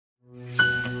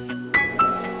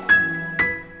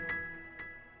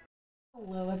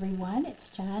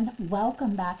Jen.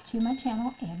 Welcome back to my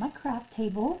channel and my craft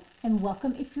table, and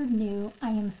welcome if you're new.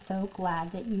 I am so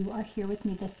glad that you are here with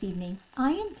me this evening.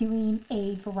 I am doing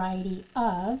a variety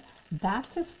of back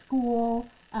to school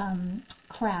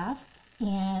crafts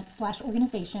and /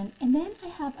 organization, and then I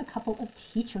have a couple of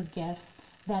teacher gifts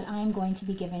that I'm going to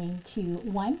be giving to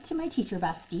one to my teacher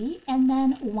bestie and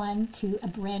then one to a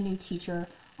brand new teacher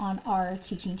on our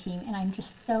teaching team. And I'm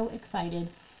just so excited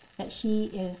that she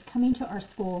is coming to our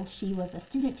school. She was a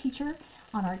student teacher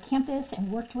on our campus and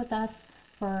worked with us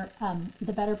for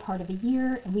the better part of a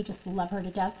year, and we just love her to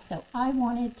death. So I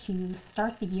wanted to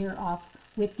start the year off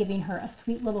with giving her a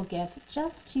sweet little gift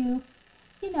just to,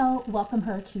 you know, welcome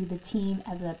her to the team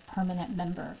as a permanent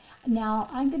member. Now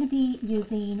I'm going to be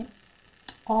using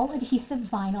all adhesive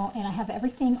vinyl, and I have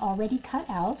everything already cut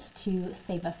out to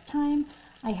save us time.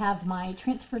 I have my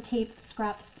transfer tape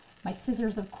scraps, my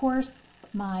scissors of course,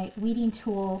 my weeding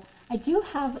tool. I do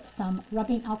have some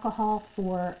rubbing alcohol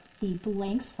for the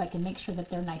blanks so I can make sure that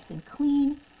they're nice and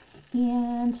clean.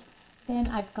 And then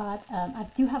I've got, I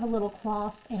do have a little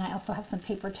cloth, and I also have some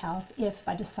paper towels if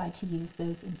I decide to use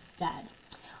those instead.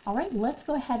 All right, let's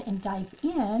go ahead and dive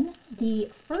in.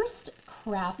 The first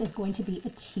craft is going to be a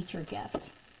teacher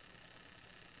gift.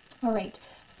 All right,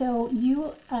 so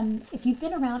you, if you've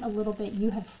been around a little bit,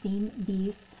 you have seen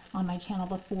these on my channel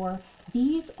before.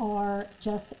 These are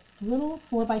just little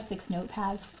 4x6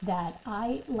 notepads that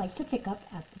I like to pick up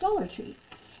at the Dollar Tree.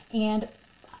 And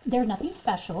they're nothing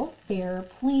special. They're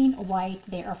plain white.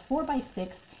 They are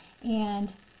 4x6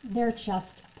 and they're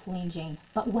just plain Jane.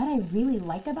 But what I really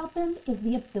like about them is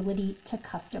the ability to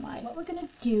customize. What we're going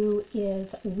to do is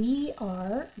we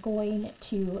are going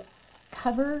to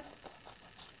cover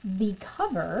the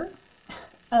cover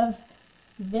of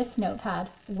this notepad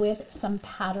with some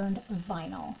patterned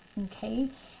vinyl, okay?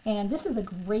 And this is a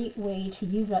great way to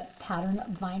use up patterned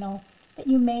vinyl that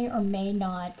you may or may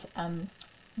not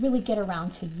really get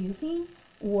around to using,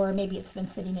 or maybe it's been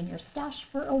sitting in your stash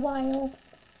for a while,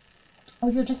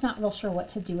 or you're just not real sure what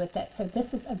to do with it. So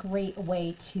this is a great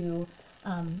way to,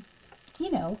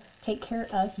 you know, take care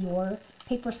of your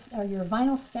paper or your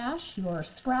vinyl stash, your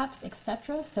scraps,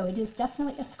 etc. So it is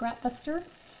definitely a scrap buster.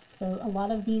 So a lot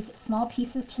of these small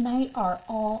pieces tonight are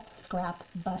all scrap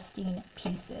busting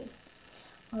pieces.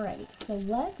 All right, so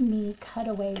let me cut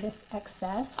away this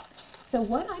excess. So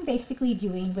what I'm basically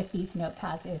doing with these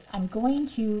notepads is I'm going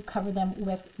to cover them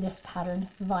with this patterned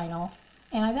vinyl,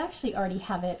 and I've actually already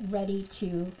have it ready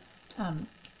to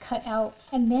cut out.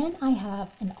 And then I have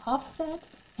an offset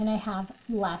and I have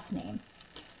last name.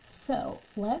 So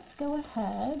let's go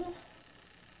ahead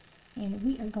and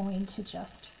we are going to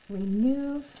just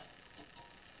remove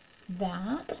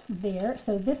that there.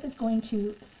 So this is going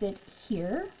to sit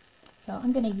here. So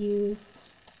I'm going to use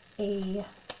a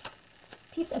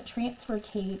piece of transfer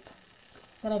tape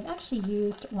that I've actually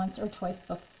used once or twice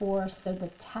before, so the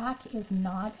tack is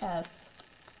not as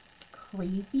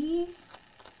crazy.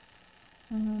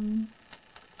 And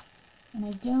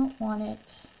I don't want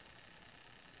it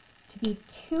to be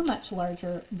too much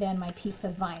larger than my piece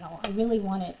of vinyl. I really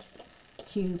want it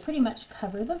to pretty much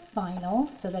cover the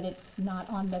vinyl so that it's not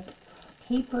on the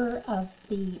paper of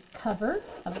the cover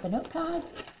of the notepad.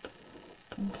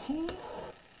 Okay,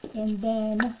 and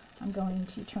then I'm going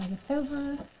to turn this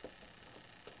over.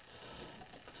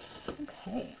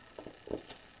 Okay,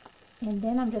 and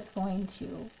then I'm just going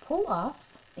to pull off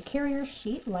the carrier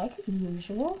sheet like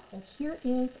usual. So here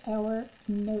is our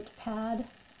notepad.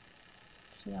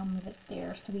 Actually, I'll move it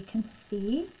there so we can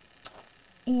see.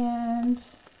 And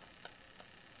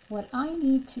what I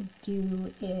need to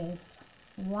do is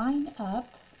line up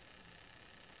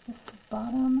this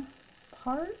bottom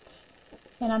part.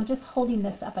 And I'm just holding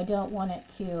this up. I don't want it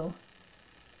to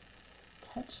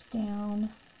touch down.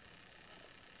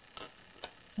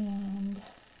 And,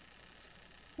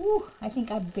 ooh, I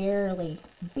think I barely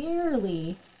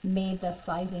made the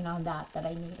sizing on that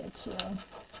I needed to.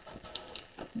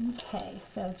 Okay,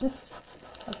 so just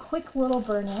a quick little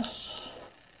burnish.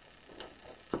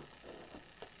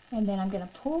 And then I'm going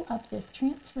to pull up this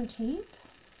transfer tape.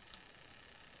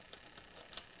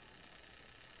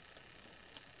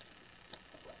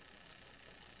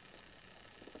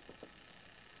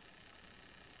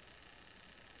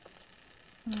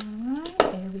 Alright,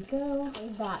 there we go.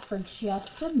 Leave that for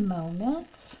just a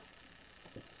moment.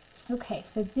 Okay,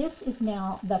 so this is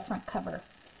now the front cover.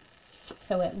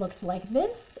 So it looked like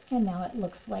this, and now it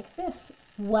looks like this.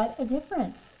 What a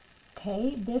difference.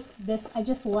 Okay, I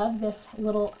just love this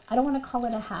little, I don't want to call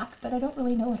it a hack, but I don't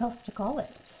really know what else to call it.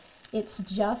 It's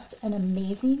just an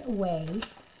amazing way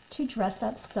to dress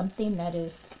up something that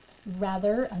is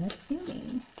rather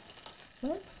unassuming.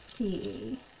 let's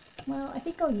see. Well, I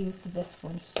think I'll use this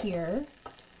one here.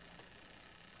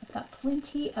 I've got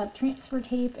plenty of transfer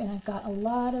tape, and I've got a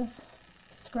lot of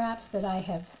scraps that I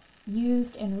have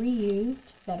used and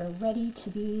reused that are ready to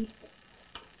be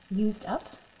used up.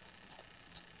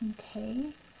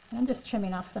 Okay, I'm just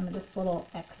trimming off some of this little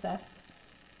excess.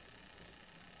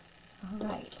 All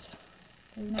right,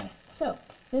 very nice. So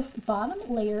this bottom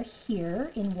layer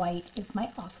here in white is my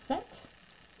offset,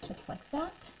 just like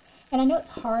that. And I know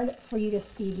it's hard for you to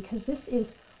see because this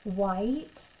is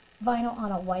white vinyl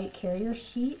on a white carrier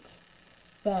sheet,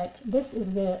 but this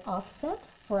is the offset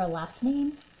for a last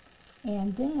name.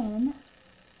 And then,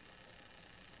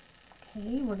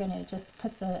 okay, we're gonna just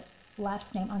put the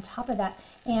last name on top of that.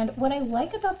 And what I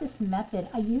like about this method,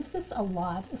 I use this a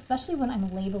lot, especially when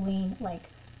I'm labeling like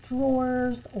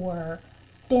drawers or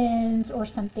bins or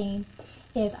something,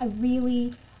 is I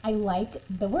like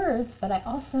the words, but I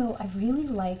really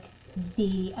like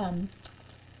the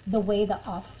way the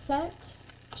offset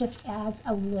just adds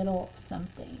a little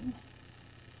something.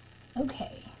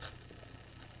 Okay,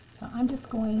 so I'm just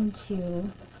going to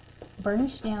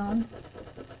burnish down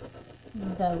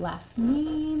the last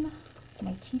name,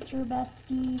 my teacher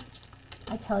bestie.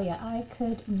 I tell you, I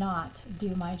could not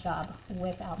do my job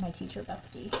without my teacher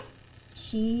bestie.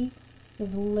 She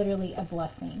is literally a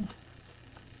blessing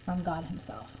from God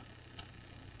himself.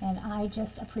 And I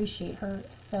just appreciate her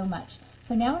so much.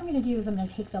 So now what I'm going to do is I'm going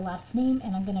to take the last name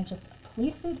and I'm going to just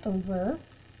place it over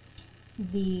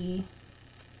the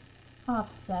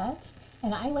offset.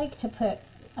 And I like to put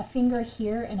a finger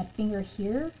here and a finger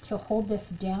here to hold this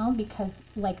down because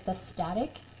like the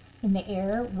static in the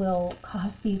air will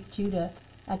cause these two to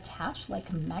attach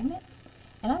like magnets.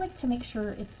 And I like to make sure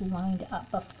it's lined up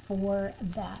before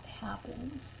that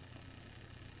happens.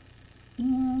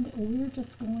 And we're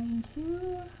just going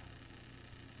to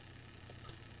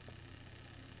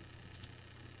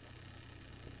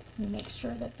make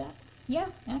sure that yeah,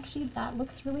 actually that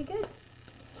looks really good.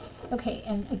 Okay,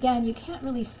 and again, you can't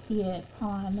really see it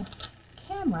on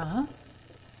camera,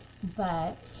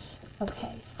 but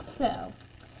okay, so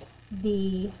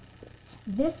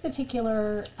this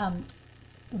particular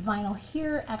vinyl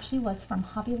here actually was from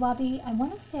Hobby Lobby. I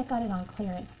want to say I got it on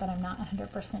clearance, but I'm not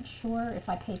 100% sure if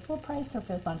I paid full price or if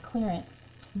it was on clearance.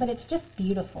 But it's just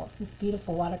beautiful. It's this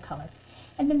beautiful watercolor.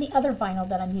 And then the other vinyl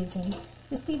that I'm using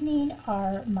this evening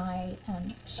are my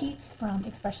sheets from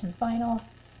Expressions Vinyl,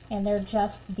 and they're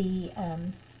just they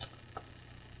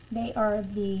are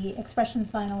the Expressions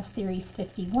Vinyl Series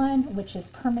 51, which is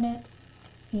permanent.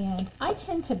 And I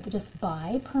tend to just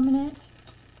buy permanent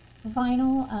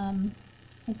vinyl.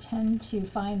 I tend to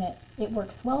find that it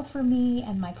works well for me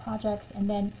and my projects, and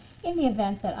then in the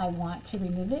event that I want to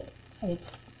remove it,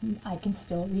 I can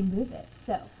still remove it.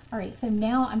 So, all right, so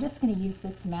now I'm just going to use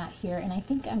this mat here, and I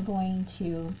think I'm going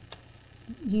to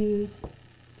use,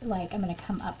 like, I'm going to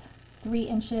come up 3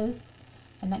 inches,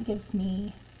 and that gives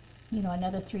me, you know,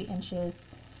 another 3 inches,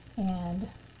 and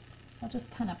I'll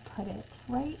just kind of put it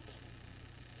right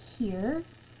here,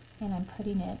 and I'm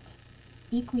putting it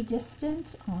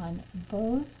equidistant on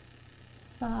both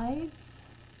sides.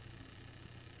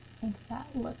 I think that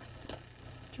looks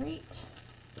straight.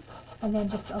 And then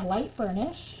just a light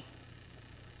burnish,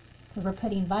 because we're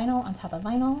putting vinyl on top of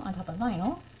vinyl on top of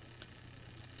vinyl.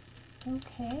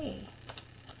 Okay,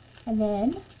 and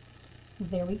then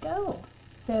there we go.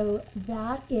 So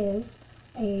that is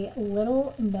a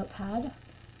little notepad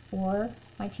for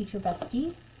my teacher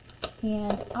bestie.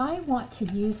 And I want to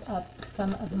use up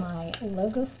some of my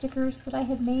logo stickers that I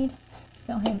had made.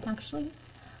 So I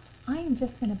am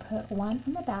just going to put one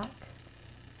on the back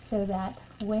so that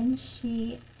when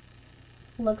she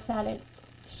looks at it,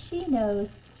 she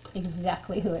knows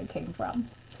exactly who it came from.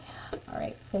 All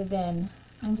right, so then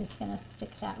I'm just going to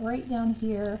stick that right down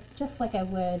here, just like I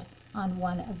would on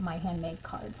one of my handmade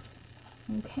cards.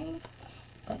 Okay,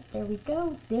 but there we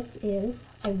go. This is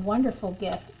a wonderful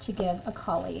gift to give a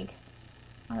colleague.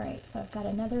 All right, so I've got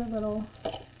another little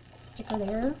sticker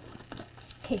there.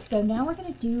 Okay, so now we're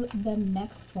going to do the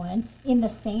next one in the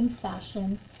same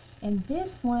fashion, and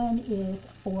this one is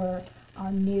for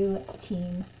our new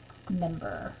team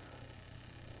member.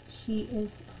 She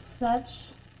is such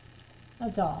a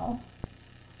doll.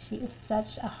 She is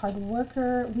such a hard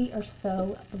worker. We are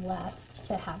so blessed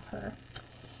to have her.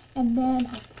 And then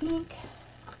I think,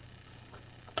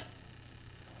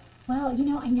 well, you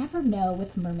know, I never know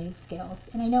with mermaid scales,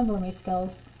 and I know mermaid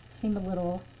scales seem a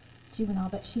little juvenile,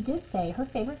 but she did say her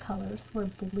favorite colors were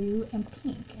blue and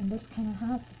pink, and this kind of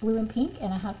has blue and pink,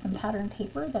 and I have some pattern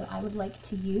paper that I would like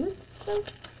to use, so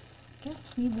I guess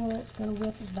we will go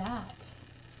with that.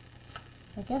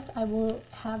 So I guess I will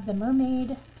have the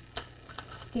mermaid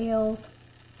scales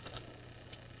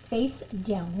face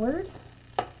downward.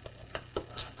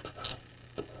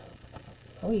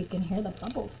 Oh, you can hear the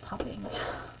bubbles popping.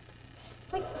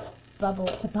 It's like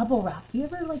the bubble wrap. Do you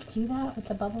ever like do that with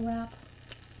the bubble wrap?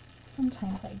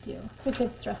 Sometimes I do. It's a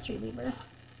good stress reliever.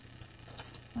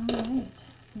 All right,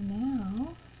 so now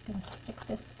I'm gonna stick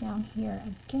this down here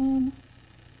again,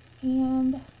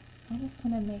 and I just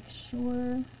want to make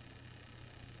sure.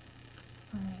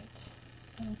 All right,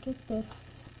 I'll get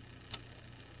this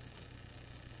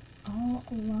all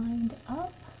lined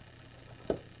up.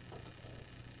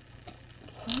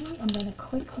 Okay, and then a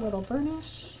quick little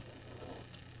burnish,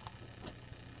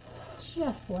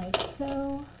 just like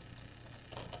so.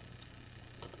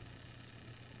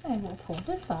 And we'll pull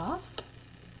this off.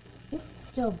 This is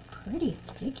still pretty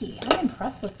sticky. I'm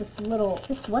impressed with this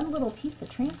one little piece of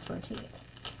transfer tape.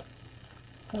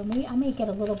 So I may get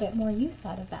a little bit more use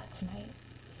out of that tonight.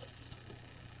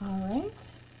 All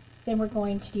right, then we're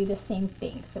going to do the same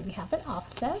thing. So we have an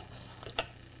offset,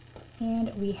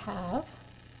 and we have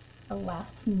a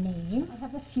last name. I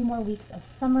have a few more weeks of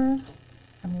summer.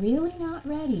 I'm really not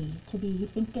ready to be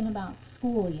thinking about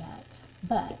school yet,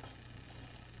 but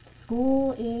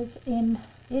school is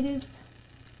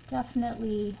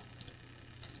definitely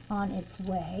on its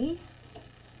way.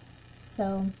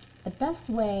 So the best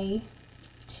way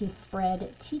to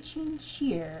spread teaching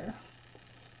cheer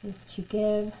is to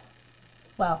give,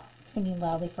 well, singing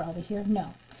loudly for all to hear,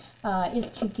 no, is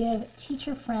to give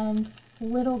teacher friends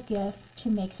little gifts to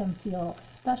make them feel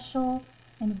special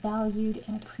and valued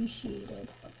and appreciated,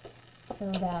 so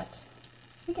that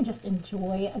we can just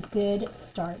enjoy a good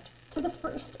start to the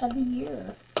first of the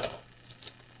year.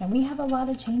 And we have a lot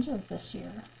of changes this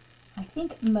year. I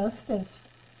think most of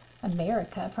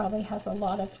America probably has a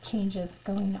lot of changes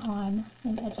going on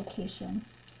in education.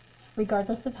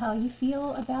 Regardless of how you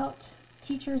feel about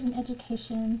teachers and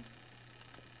education,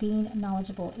 being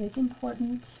knowledgeable is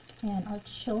important, and our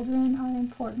children are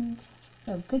important.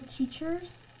 So good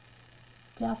teachers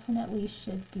definitely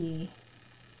should be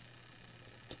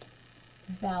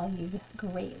valued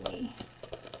greatly.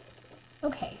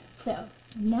 Okay, so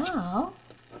now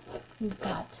we've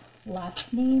got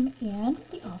last name and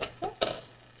the offset.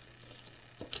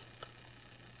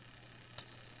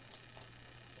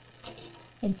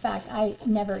 In fact, I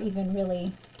never even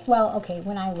really, well, okay,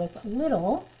 when I was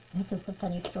little, this is a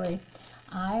funny story,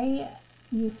 I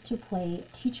used to play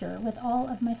teacher with all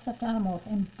of my stuffed animals,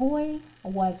 and boy,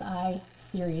 was I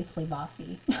seriously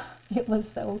bossy.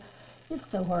 It's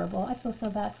so horrible. I feel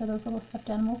so bad for those little stuffed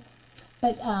animals.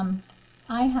 But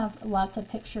I have lots of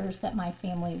pictures that my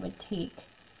family would take.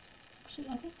 Actually,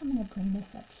 I think I'm going to bring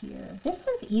this up here. This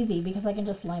one's easy because I can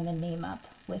just line the name up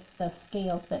with the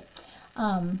scales, but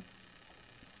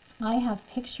I have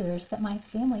pictures that my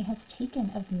family has taken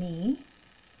of me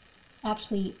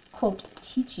actually, quote,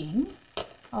 teaching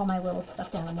all my little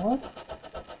stuffed animals.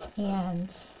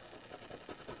 And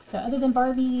so other than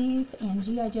Barbies and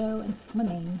G.I. Joe and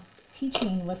swimming,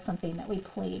 teaching was something that we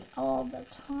played all the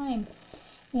time.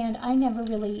 And I never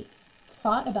really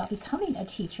thought about becoming a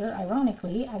teacher.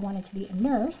 Ironically, I wanted to be a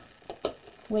nurse,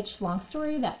 which, long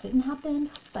story, that didn't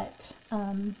happen. But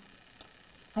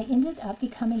I ended up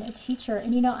becoming a teacher.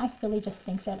 And, you know, I really just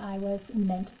think that I was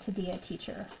meant to be a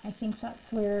teacher. I think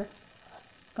that's where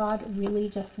God really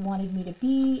just wanted me to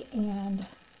be. And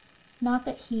not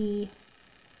that he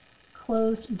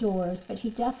closed doors, but he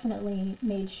definitely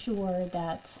made sure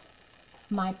that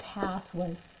my path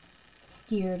was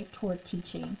steered toward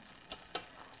teaching.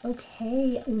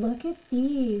 Okay, look at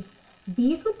these.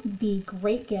 These would be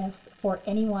great gifts for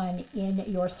anyone in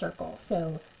your circle.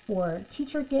 So for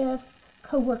teacher gifts,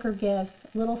 coworker gifts,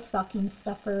 little stocking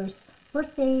stuffers,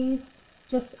 birthdays,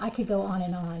 just I could go on.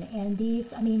 And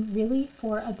these, I mean, really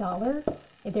for $1,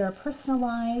 they're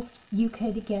personalized. You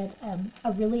could get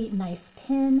a really nice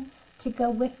pin to go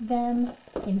with them.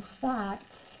 In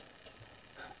fact,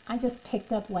 I just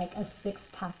picked up like a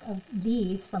 6-pack of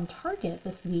these from Target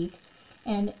this week,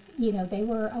 and you know, they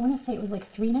were, I want to say it was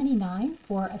like $3.99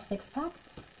 for a 6-pack.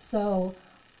 So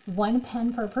 1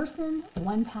 pen per person,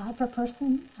 1 pad per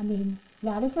person. I mean,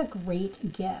 that is a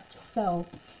great gift. So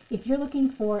if you're looking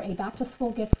for a back to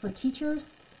school gift for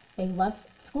teachers, they love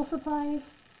school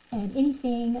supplies, and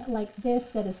anything like this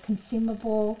that is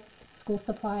consumable school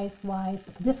supplies wise,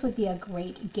 this would be a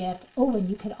great gift. Oh, and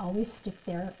you could always stick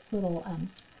their little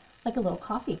like a little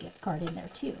coffee gift card in there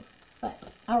too. But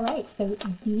all right, so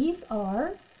these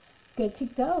are good to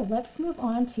go. Let's move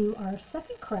on to our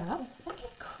second craft. The second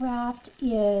craft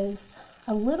is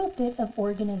a little bit of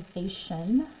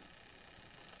organization.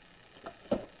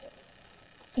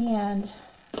 And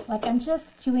like I'm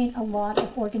just doing a lot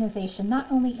of organization, not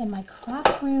only in my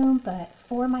craft room, but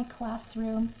for my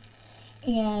classroom.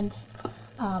 And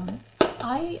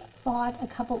I bought a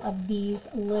couple of these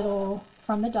little,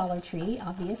 from the Dollar Tree,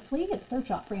 obviously, it's their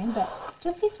Drop brand, but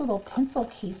just these little pencil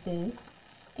cases.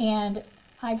 And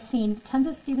I've seen tons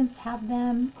of students have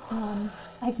them.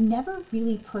 I've never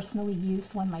really personally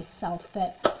used one myself,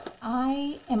 but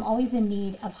I am always in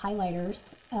need of highlighters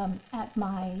at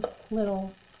my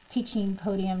little teaching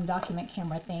podium document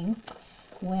camera thing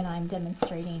when I'm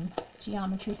demonstrating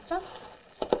geometry stuff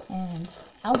and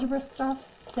algebra stuff.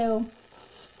 So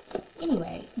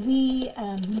anyway,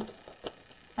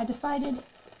 I decided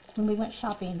when we went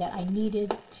shopping that I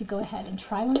needed to go ahead and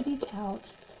try one of these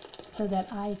out so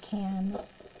that I can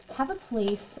have a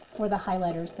place for the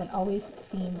highlighters that always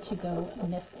seem to go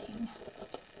missing.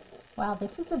 Wow,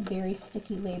 this is a very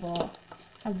sticky label.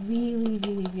 I really,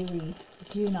 really, really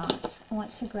do not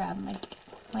want to grab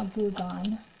my Glue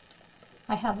Gun.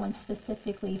 I have one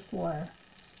specifically for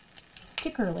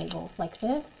sticker labels like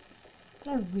this,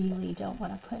 but I really don't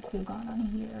want to put Glue Gun on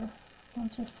here. I'll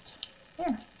just,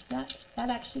 there, that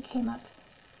actually came up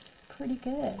pretty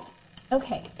good.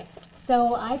 Okay,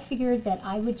 so I figured that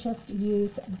I would just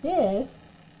use this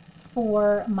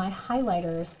for my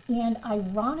highlighters, and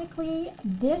ironically,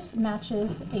 this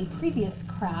matches a previous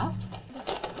craft.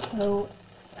 So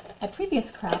a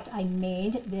previous craft I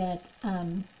made that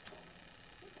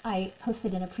I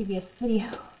posted in a previous video.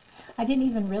 I didn't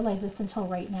even realize this until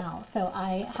right now. So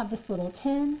I have this little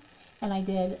tin, and I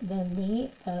did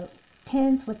the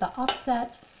pins with the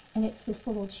offset, and it's this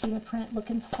little cheetah print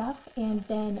looking stuff. And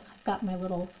then I've got my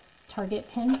little Target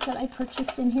pins that I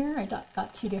purchased in here. I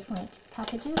got two different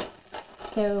packages.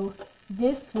 So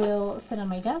this will sit on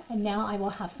my desk, and now I will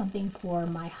have something for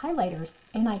my highlighters.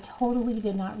 And I totally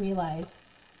did not realize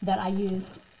that I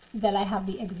have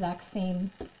the exact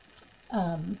same,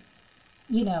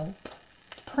 you know,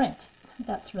 print.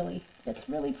 It's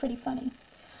really pretty funny.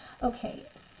 Okay,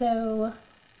 so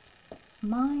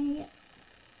my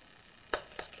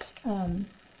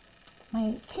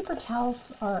my paper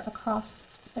towels are across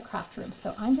the craft room,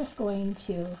 so I'm just going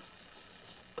to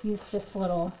use this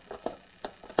little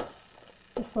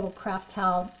craft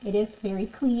towel. It is very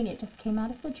clean. It just came out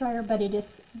of the dryer, but it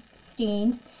is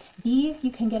stained. These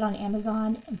you can get on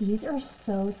Amazon. These are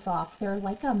so soft. They're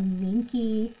like a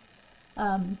minky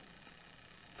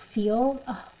feel.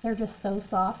 They're just so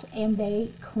soft, and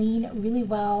they clean really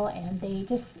well, and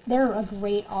they're a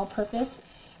great all-purpose.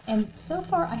 And so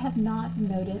far I have not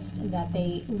noticed that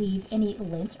they leave any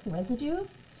lint residue.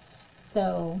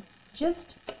 So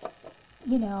just,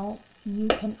 you know,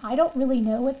 I don't really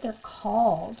know what they're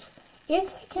called.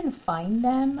 If I can find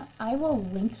them, I will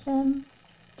link them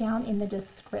down in the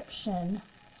description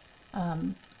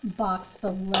box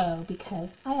below,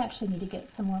 because I actually need to get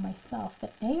some more myself,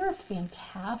 but they are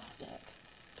fantastic.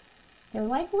 They're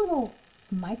like little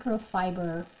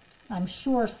microfiber, I'm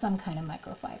sure some kind of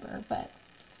microfiber, but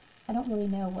I don't really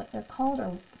know what they're called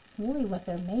or really what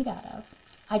they're made out of.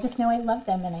 I just know I love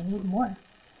them and I need more.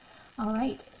 All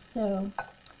right, so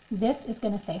this is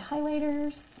going to say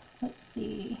highlighters. Let's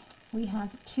see, we have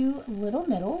two little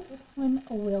middles. This one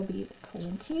will be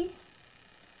plenty.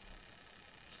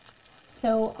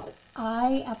 So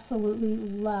I absolutely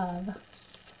love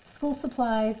school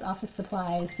supplies, office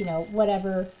supplies, you know,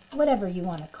 whatever you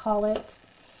want to call it.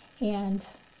 And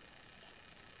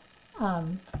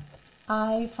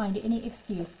I find any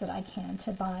excuse that I can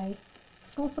to buy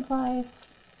school supplies.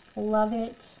 Love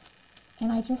it.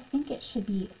 And I just think it should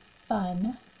be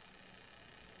fun.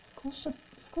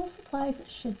 School supplies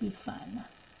should be fun.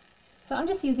 So I'm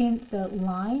just using the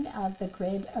line of the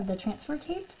grid of the transfer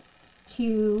tape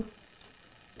to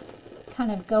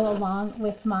kind of go along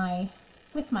with my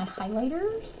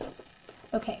highlighters.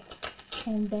 Okay,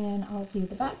 and then I'll do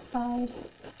the back side,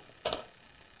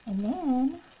 and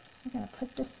then we're going to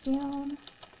put this down.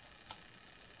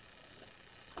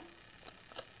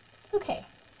 Okay,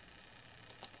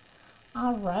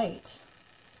 all right,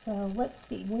 so let's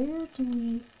see, where do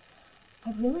we,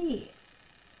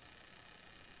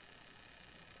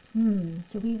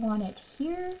 do we want it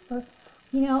here, or,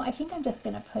 you know, I think I'm just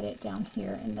going to put it down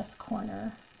here in this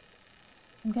corner.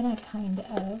 So I'm going to kind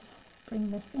of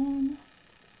bring this in,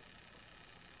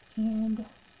 and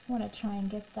I want to try and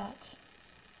get that,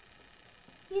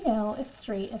 you know, as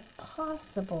straight as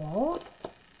possible.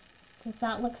 Does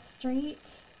that look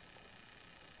straight?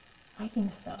 I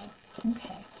think so.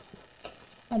 Okay.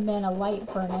 And then a light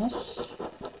burnish.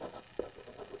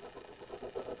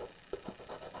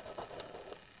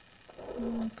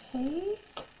 Okay.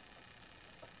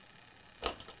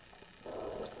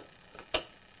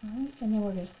 And then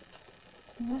we're just,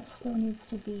 that still needs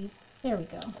to be, there we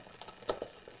go.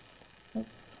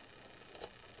 It's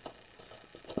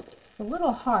a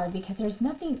little hard because there's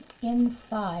nothing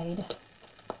inside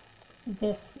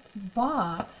this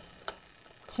box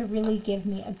to really give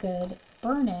me a good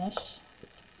burnish.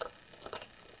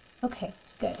 Okay,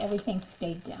 good, everything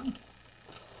stayed down.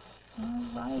 All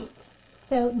right,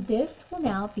 so this will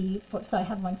now be, so I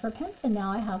have one for pens and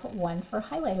now I have one for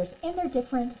highlighters, and they're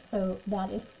different, so that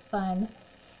is fun.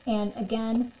 And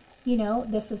again, you know,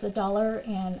 this is $1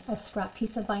 and a scrap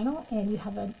piece of vinyl, and you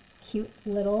have a cute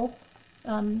little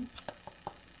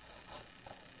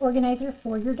organizer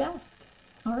for your desk.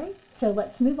 All right, so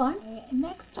let's move on.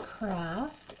 Next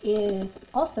craft is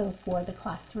also for the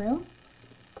classroom,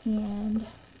 and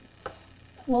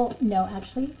well, no,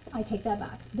 actually, I take that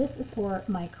back. This is for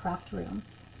my craft room.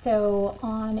 So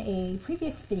on a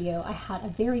previous video, I had a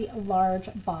very large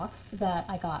box that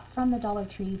I got from the Dollar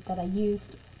Tree that I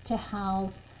used to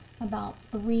house about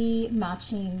 3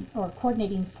 matching or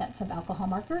coordinating sets of alcohol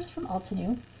markers from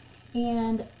Altenew.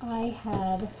 And I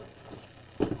had,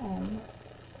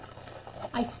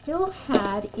 I still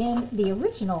had in the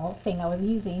original thing I was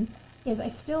using, is I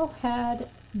still had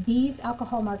these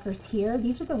alcohol markers here.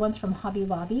 These are the ones from Hobby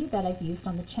Lobby that I've used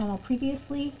on the channel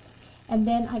previously. And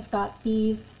then I've got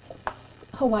these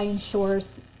Hawaiian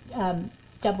Shores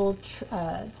double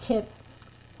tip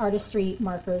artistry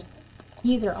markers.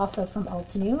 These are also from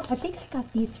Altenew. I think I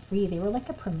got these free. They were like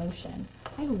a promotion.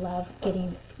 I love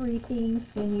getting free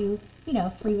things when you know,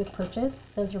 free with purchase.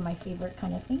 Those are my favorite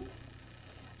kind of things.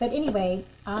 But anyway,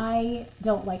 I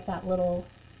don't like that little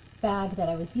bag that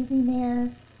I was using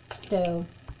there. So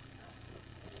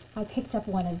I picked up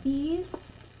one of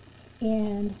these,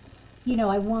 and you know,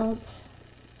 I won't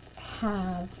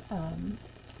have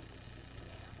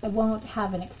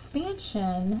an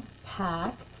expansion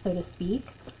pack, so to speak,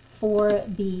 for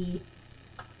the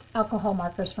alcohol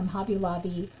markers from Hobby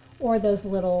Lobby or those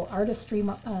little artistry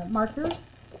markers.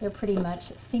 They're pretty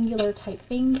much singular type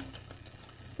things.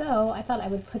 So I thought I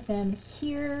would put them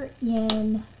here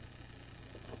in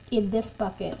this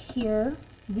bucket here.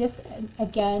 This,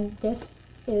 again, this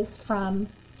is from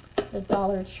the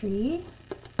Dollar Tree.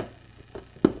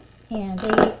 And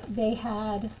they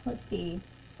had, let's see,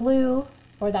 blue,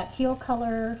 or that teal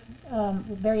color,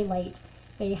 very light.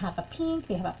 They have a pink,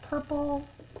 they have a purple.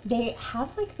 They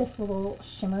have like this little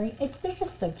shimmery, they're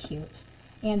just so cute.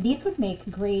 And these would make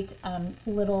great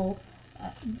little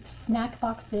snack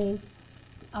boxes,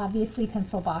 obviously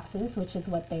pencil boxes, which is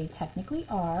what they technically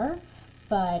are.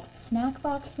 But snack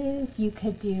boxes, you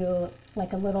could do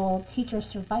like a little teacher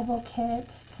survival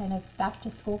kit, kind of back to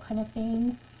school kind of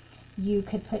thing. You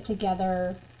could put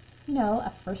together, you know,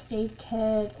 a first aid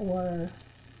kit, or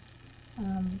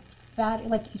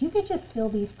like you could just fill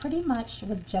these pretty much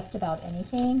with just about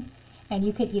anything. And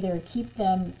you could either keep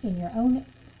them in your own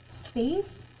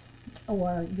space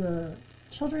or your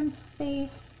children's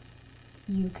space.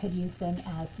 You could use them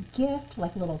as gift,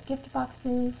 like little gift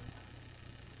boxes.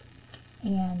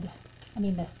 And I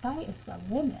mean, the sky is the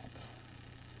limit.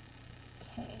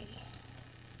 Okay.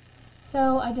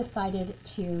 So I decided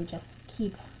to just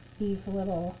keep these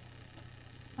little,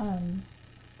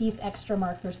 these extra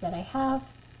markers that I have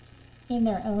in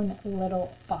their own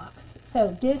little box.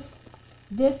 So this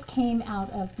came out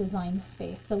of Design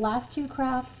Space. The last 2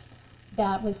 crafts,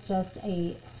 that was just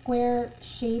a square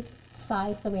shape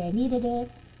size the way I needed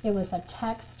it. It was a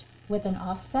text with an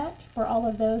offset for all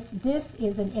of those. This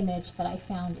is an image that I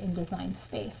found in Design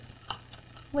Space,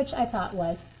 which I thought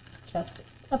was just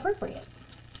appropriate.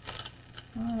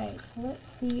 All right, so let's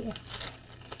see if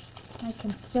I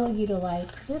can still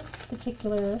utilize this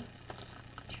particular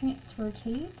transfer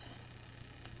tape.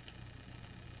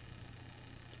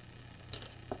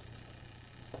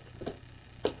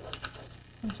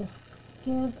 And just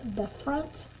give the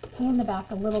front and the back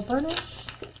a little burnish.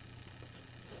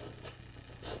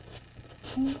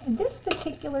 Okay, and this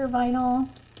particular vinyl,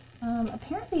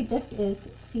 apparently this is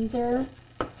Caesar,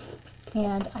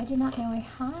 and I did not know I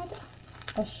had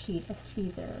a sheet of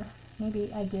Caesar.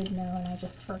 Maybe I did know and I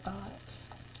just forgot.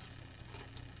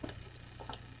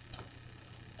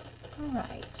 All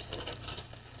right,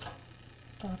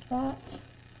 got that,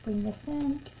 bring this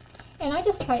in. And I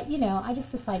just tried, you know, I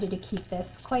just decided to keep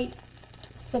this quite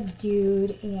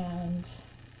subdued. And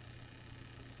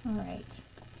all right,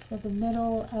 so the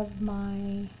middle of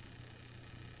my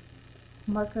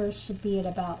markers should be at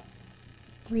about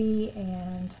 3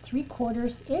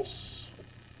 3/4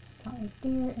 about right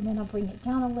there, and then I'll bring it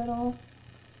down a little.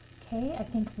 Okay, I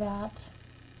think that,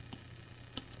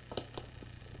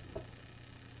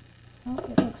 oh,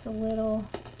 it looks a little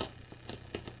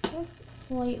just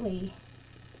slightly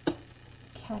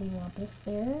cattywampus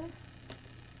there.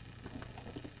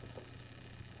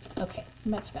 Okay,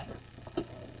 much better.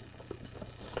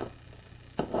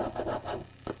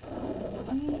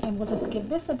 Okay, and we'll just give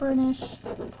this a burnish,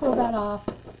 pull that off,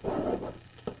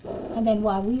 and then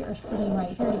while we are sitting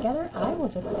right here together, I will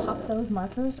just pop those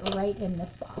markers right in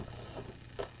this box.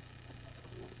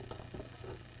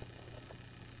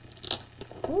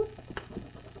 Ooh.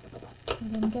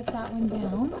 And then get that one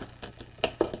down.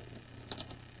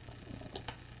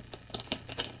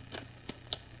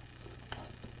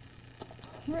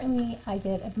 Apparently I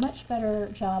did a much better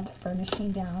job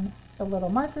burnishing down the little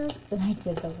markers than I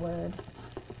did the word.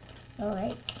 All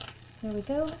right, here we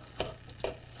go.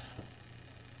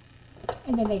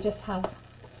 And then they just have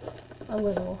a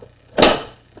little,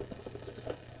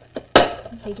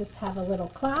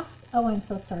 clasp. Oh, I'm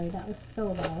so sorry, that was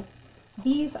so low.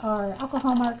 These are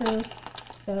alcohol markers,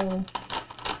 so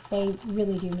they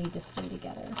really do need to stay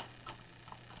together.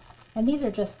 And these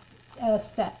are just a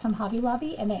set from Hobby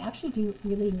Lobby, and they actually do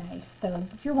really nice. So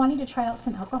if you're wanting to try out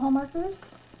some alcohol markers,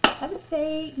 I would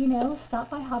say, you know, stop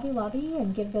by Hobby Lobby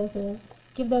and give those a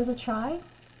try.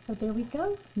 So there we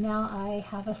go. Now I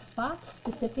have a spot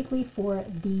specifically for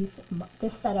this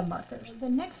set of markers. The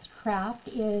next craft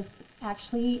is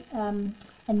actually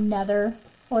another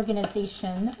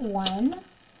organization one,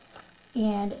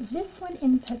 and this one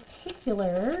in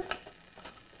particular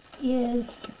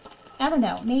is, I don't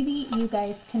know, maybe you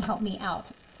guys can help me out.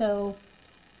 So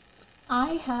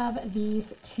I have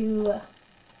these two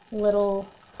little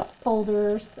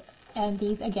folders, and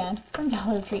these again from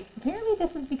Dollar Tree. Apparently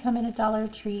this is becoming a Dollar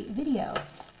Tree video,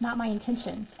 not my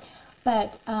intention,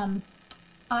 but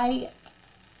I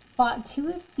bought two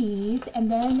of these,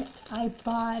 and then I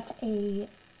bought a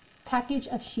package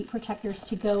of sheet protectors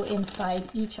to go inside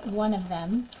each one of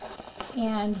them,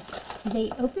 and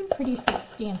they open pretty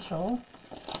substantial.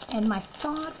 And my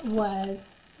thought was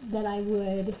that I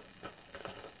would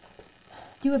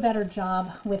do a better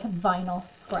job with vinyl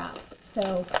scraps.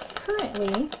 So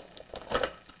currently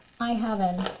I have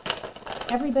an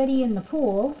Everybody in the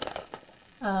Pool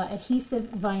adhesive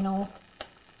vinyl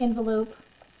envelope.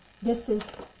 This is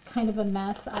kind of a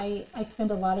mess. I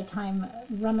spend a lot of time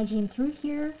rummaging through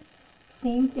here.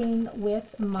 Same thing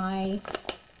with my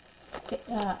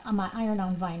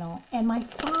iron-on vinyl. And my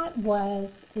thought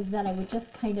is that I would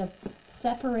just kind of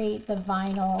separate the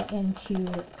vinyl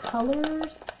into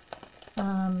colors,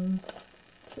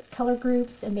 color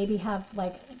groups, and maybe have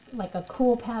like a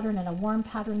cool pattern and a warm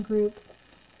pattern group.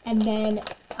 And then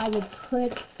I would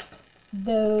put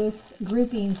those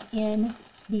groupings in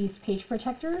these page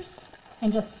protectors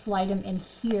and just slide them in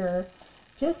here,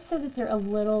 just so that they're a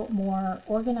little more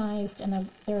organized and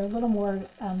they're a little more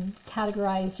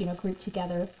categorized, you know, grouped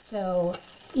together. So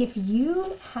if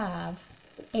you have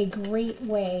a great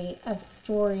way of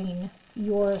storing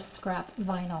your scrap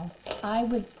vinyl,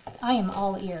 I am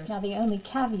all ears. Now the only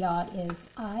caveat is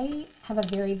I have a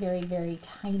very, very, very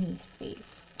tiny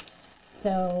space.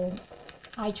 So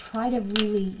I try to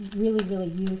really, really, really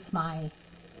use my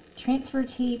transfer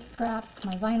tape scraps,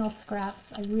 my vinyl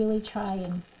scraps. I really try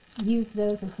and use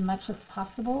those as much as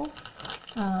possible.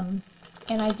 And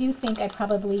I do think I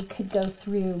probably could go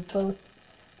through both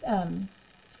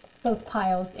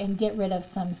piles and get rid of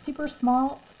some super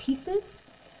small pieces,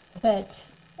 but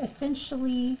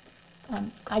essentially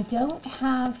I don't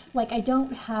have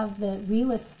the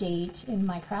real estate in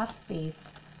my craft space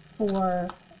for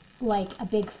like a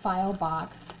big file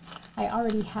box. I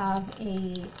already have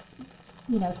a,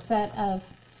 you know, set of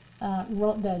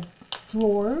the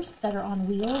drawers that are on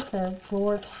wheels, the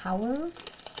drawer tower,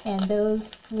 and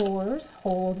those drawers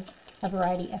hold a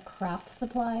variety of craft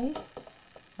supplies,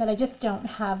 but I just don't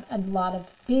have a lot of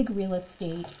big real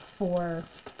estate for,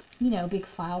 you know, big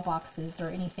file boxes or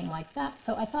anything like that.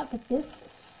 So I thought that this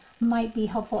might be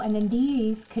helpful, and then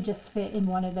these could just fit in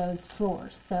one of those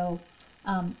drawers. So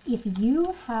if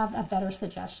you have a better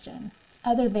suggestion,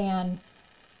 other than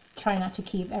try not to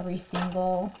keep every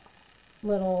single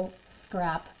little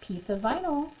scrap piece of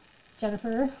vinyl,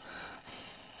 Jennifer,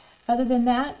 other than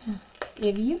that,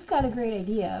 if you've got a great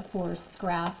idea for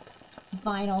scrap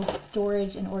vinyl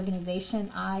storage and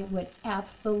organization, I would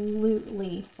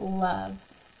absolutely love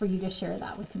for you to share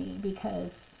that with me,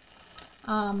 because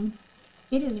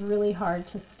it is really hard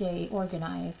to stay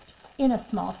organized in a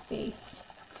small space.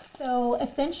 So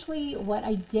essentially what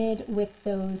I did with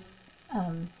those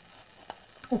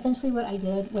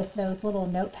little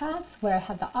notepads, where I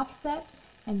had the offset,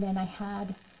 and then I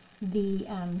had the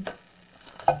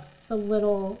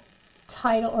little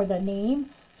title or the name.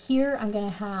 Here I'm going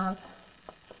to have,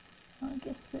 I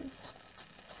guess this,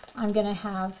 I'm going to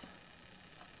have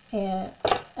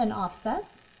an offset,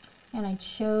 and I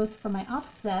chose for my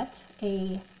offset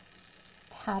a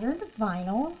patterned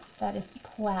vinyl that is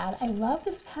plaid. I love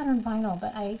this patterned vinyl,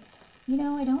 but I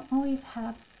don't always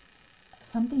have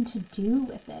something to do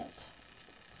with it.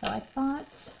 So I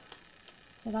thought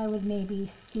that I would maybe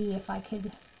see if I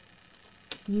could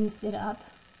use it up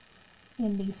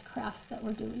in these crafts that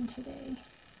we're doing today.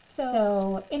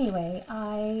 So anyway,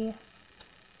 I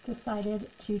decided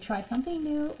to try something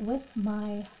new with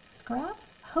my scraps.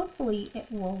 Hopefully it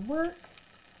will work,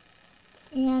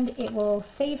 and it will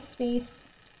save space,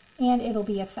 and it'll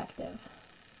be effective.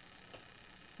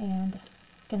 And I'm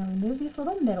going to remove these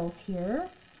little middles here.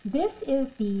 This is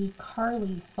the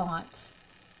Carly font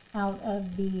out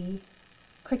of the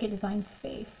Cricut Design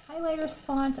Space. Highlighters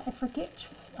font, I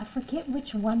forget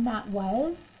which one that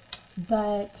was,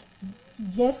 but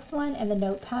this one and the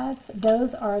Notepads,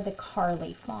 those are the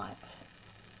Carly font.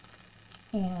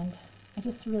 And I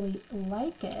just really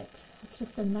like it. It's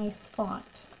just a nice font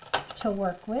to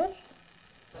work with.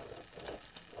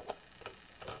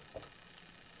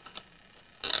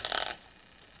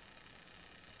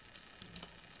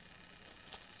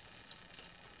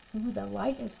 Ooh, the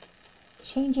light is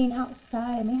changing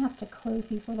outside. I may have to close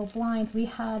these little blinds. We've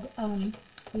had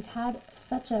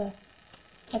such a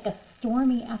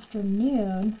stormy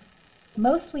afternoon,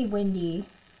 mostly windy.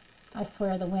 I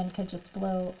swear the wind could just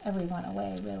blow everyone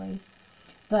away, really.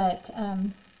 But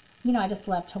I just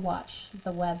love to watch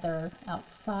the weather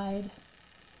outside.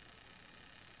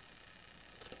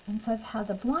 And so I've had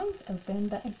the blinds open,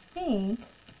 but I think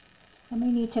I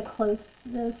may need to close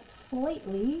those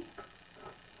slightly.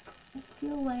 I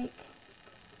feel like,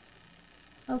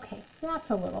 okay, that's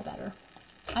a little better.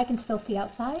 I can still see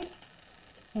outside,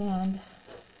 and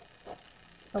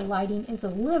the lighting is a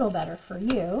little better for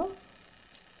you.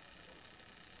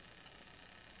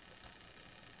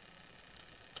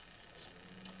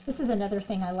 This is another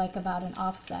thing I like about an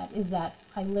offset, is that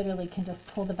I literally can just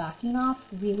pull the backing off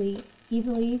really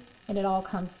easily, and it all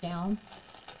comes down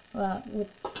with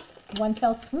one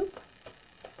fell swoop.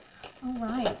 All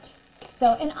right.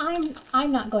 So, and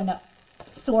I'm not going to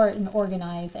sort and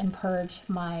organize and purge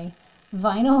my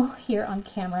vinyl here on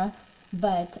camera,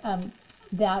 but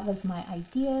that was my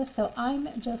idea. So I'm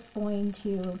just going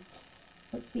to,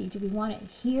 let's see, do we want it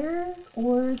here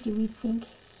or do we think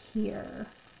here?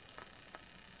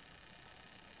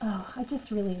 Oh, I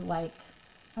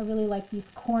really like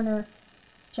these corner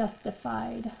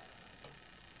justified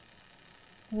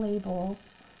labels.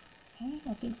 Okay,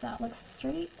 I think that looks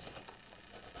straight.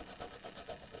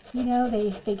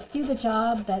 They do the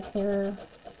job, but they're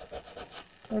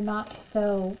not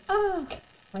so,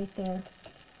 right there.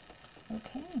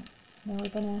 Okay, now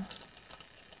we're gonna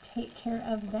take care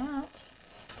of that.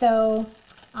 So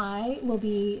I will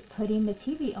be putting the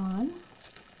TV on.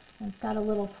 I've got a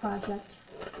little project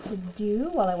to do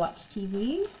while I watch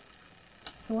TV,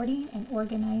 sorting and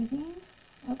organizing.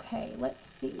 Okay, let's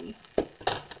see.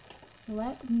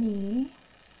 Let me,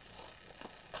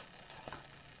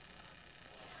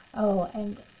 oh,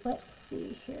 and let's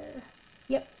see here.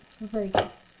 Yep, very good.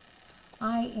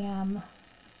 I am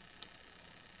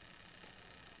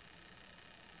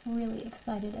really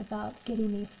excited about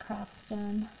getting these crafts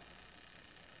done.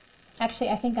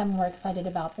 Actually, I think I'm more excited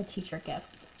about the teacher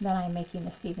gifts that I'm making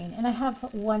this evening. And I have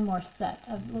one more set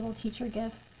of little teacher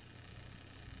gifts.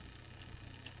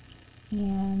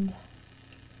 And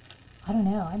I don't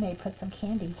know, I may put some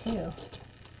candy too.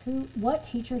 What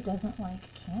teacher doesn't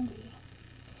like candy?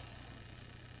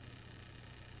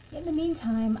 In the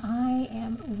meantime, I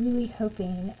am really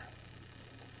hoping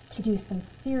to do some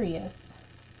serious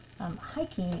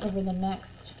hiking over the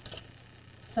next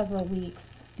several weeks,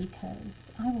 because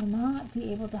I will not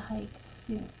be able to hike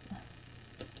soon.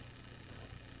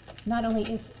 Not only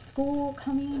is school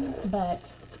coming,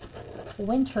 but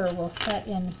winter will set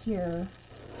in here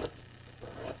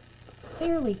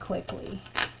fairly quickly.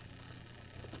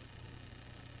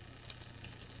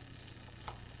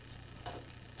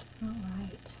 All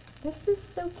right, this is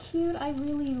so cute. I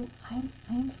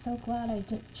am so glad I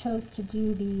chose to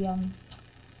do the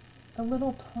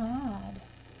little plaid.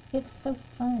 It's so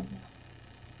fun.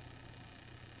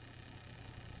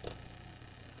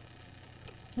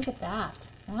 Look at that.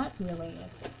 That really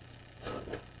is.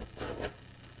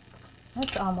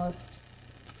 That's almost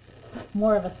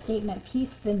more of a statement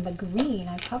piece than the green.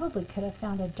 I probably could have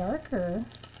found a darker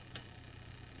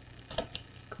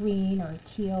green or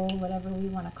teal, whatever we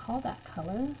want to call that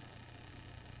color.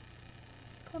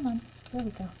 Come on, there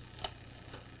we go.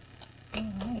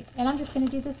 All right, and I'm just going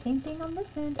to do the same thing on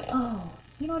this end. Oh,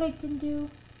 you know what I didn't do?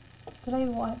 Did I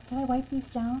wipe these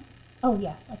down? Oh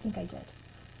yes, I think I did.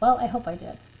 Well, I hope I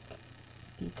did,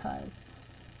 because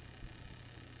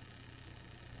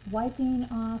wiping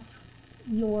off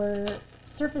your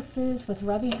surfaces with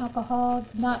rubbing alcohol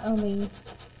not only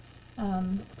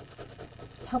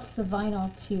helps the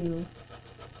vinyl to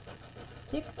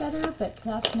stick better, but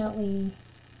definitely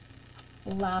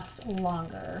last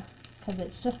longer, because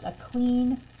it's just a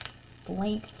clean,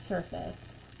 blank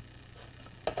surface.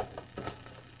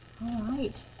 All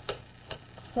right,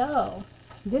 so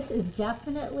this is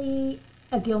definitely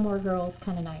a Gilmore Girls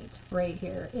kind of night right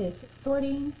here, is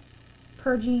sorting,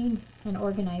 purging, and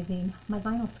organizing my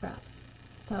vinyl scraps.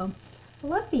 So I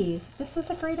love these. This was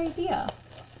a great idea.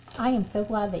 I am so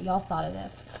glad that y'all thought of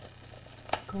this.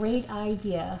 Great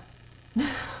idea.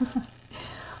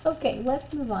 Okay,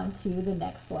 let's move on to the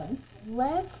next one.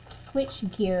 Let's switch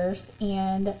gears,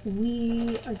 and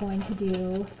we are going to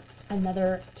do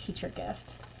another teacher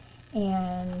gift.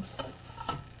 And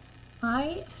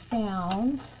I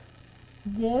found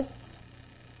this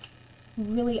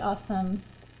really awesome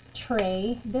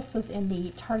tray. This was in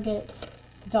the Target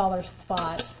dollar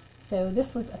spot. So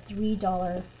this was a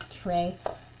 $3 tray,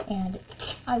 and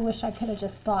I wish I could have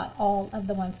just bought all of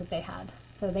the ones that they had.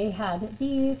 So they had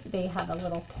these, they had a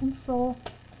little pencil.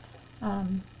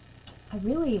 I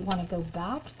really want to go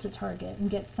back to Target and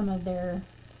get some of their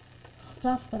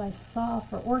stuff that I saw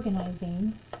for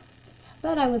organizing,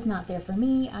 but I was not there for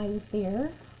me. I was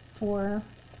there for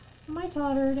my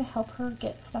daughter to help her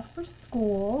get stuff for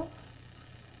school.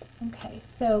 Okay,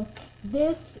 so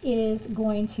this is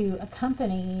going to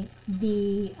accompany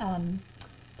the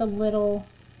little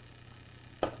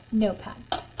notepad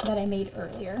that I made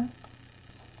earlier.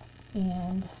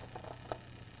 And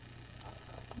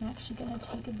I'm actually going to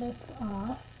take this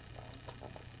off.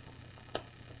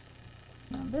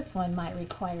 Now this one might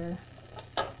require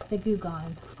the glue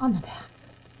gun on the back,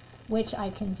 which I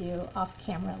can do off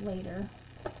camera later.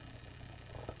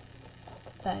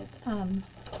 But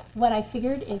what I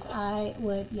figured is I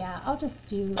would, yeah, I'll just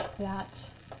do that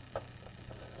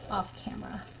off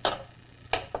camera.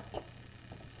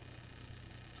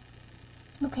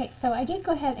 Okay, so I did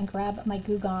go ahead and grab my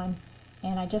glue gun,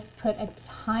 and I just put a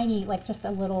tiny, like just a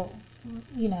little,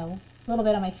 you know, a little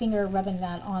bit on my finger, rubbing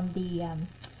that on the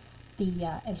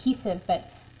adhesive. But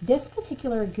this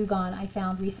particular glue gun I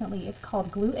found recently, it's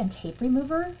called Glue and Tape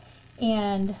Remover,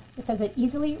 and it says it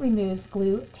easily removes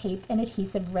glue, tape, and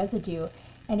adhesive residue,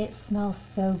 and it smells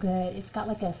so good. It's got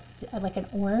like an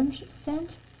orange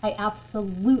scent. I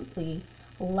absolutely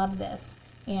love this.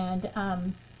 And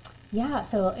yeah,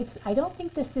 so I don't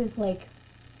think this is like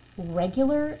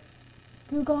regular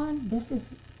glue gun. This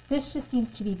just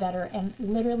seems to be better, and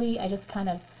literally I just kind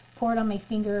of pour it on my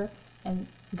finger and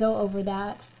go over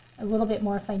that a little bit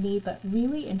more if I need, but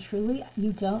really and truly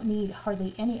you don't need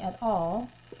hardly any at all.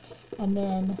 And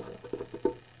then,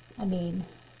 I mean,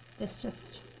 this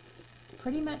just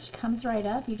pretty much comes right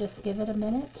up. You just give it a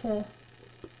minute to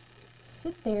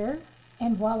sit there,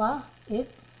 and voila, it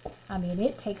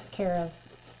takes care of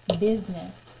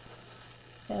business.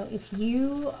 So if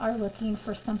you are looking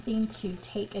for something to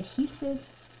take adhesive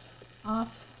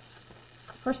off,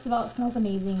 first of all, it smells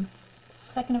amazing.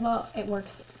 Second of all, it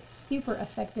works super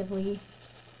effectively,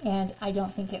 and I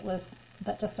don't think it was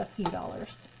but just a few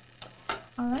dollars.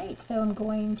 All right, so I'm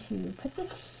going to put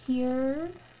this here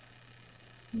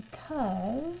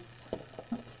because,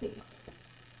 let's see,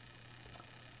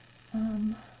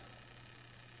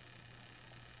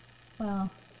 well,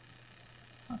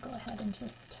 I'll go ahead and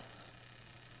just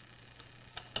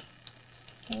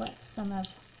let some of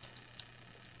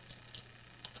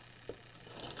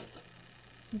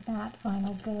that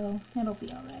vinyl go. It'll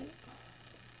be all right.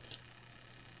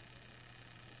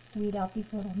 Weed out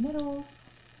these little middles.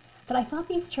 But I thought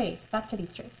these trays, back to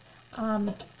these trays.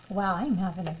 Wow, I'm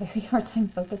having a very hard time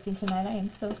focusing tonight. I am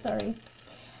so sorry.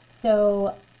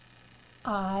 So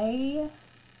I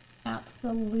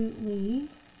absolutely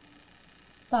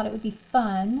thought it would be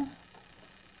fun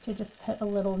to just put a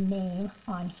little name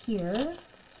on here.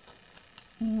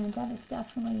 And that is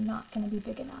definitely not going to be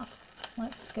big enough.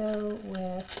 Let's go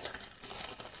with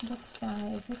this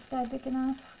guy. Is this guy big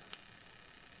enough?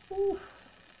 Oof.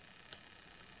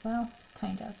 Well,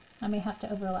 kind of. I may have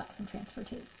to overlap some transfer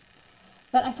tape.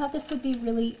 But I thought this would be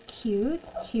really cute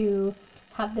to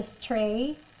have this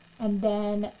tray and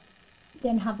then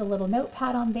have the little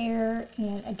notepad on there.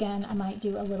 And again, I might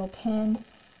do a little pin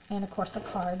and of course a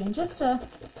card, and just a,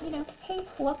 you know, hey,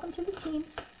 welcome to the team.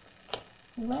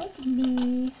 Let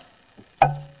me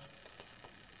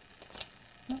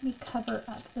cover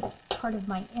up this part of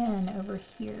my N over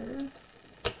here.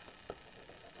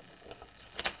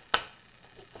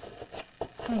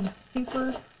 I'm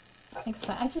super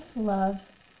excited. I just love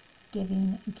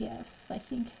giving gifts. I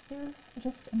think they're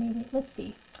just amazing. Let's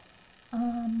see.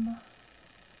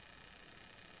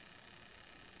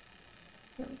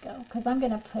 Here we go. Because I'm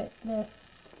going to put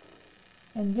this,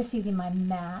 and just using my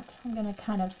mat, I'm going to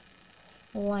kind of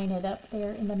line it up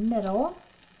there in the middle.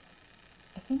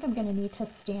 I think I'm going to need to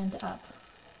stand up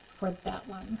for that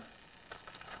one.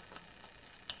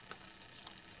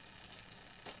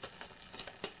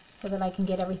 So that I can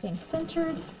get everything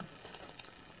centered.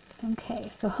 Okay,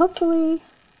 so hopefully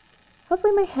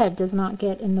my head does not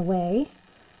get in the way.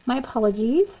 My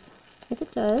apologies if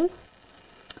it does.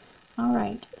 All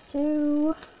right,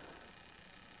 so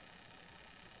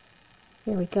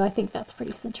there we go. I think that's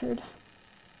pretty centered.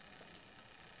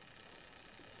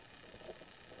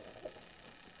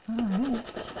 All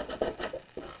right.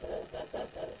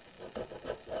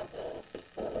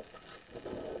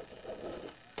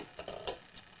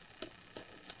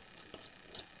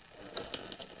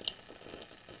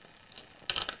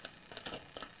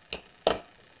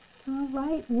 All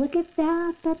right, look at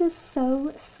that. That is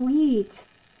so sweet.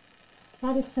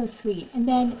 That is so sweet. And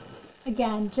then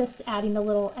again, just adding the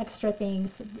little extra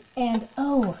things. And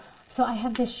oh, so I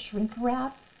have this shrink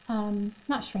wrap,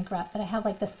 not shrink wrap, but I have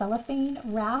like the cellophane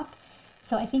wrap.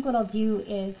 So I think what I'll do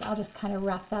is I'll just kind of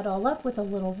wrap that all up with a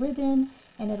little ribbon,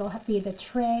 and it'll be the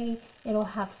tray. It'll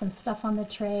have some stuff on the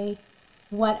tray.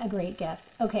 What a great gift.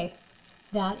 Okay,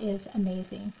 that is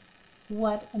amazing.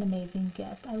 What an amazing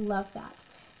gift. I love that.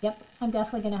 Yep, I'm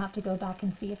definitely going to have to go back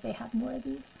and see if they have more of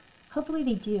these. Hopefully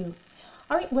they do.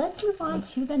 All right, let's move on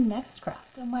to the next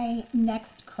craft. So my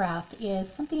next craft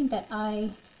is something that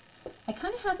I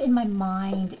kind of have in my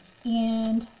mind,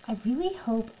 and I really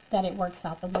hope that it works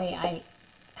out the way I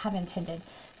have intended.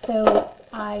 So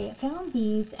I found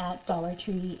these at Dollar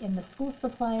Tree in the school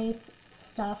supplies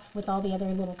stuff with all the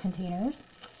other little containers.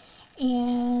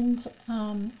 And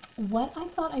what I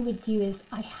thought I would do is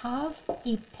I have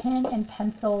a pen and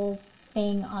pencil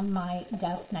thing on my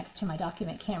desk next to my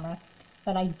document camera,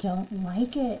 but I don't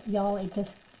like it, y'all. It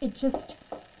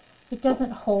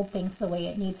doesn't hold things the way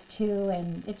it needs to,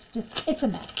 and it's a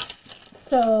mess.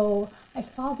 So I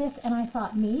saw this and I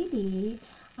thought maybe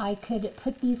I could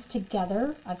put these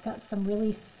together. I've got some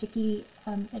really sticky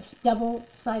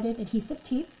double-sided adhesive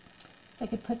tape, so I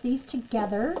could put these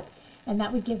together, and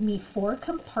that would give me 4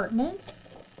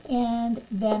 compartments, and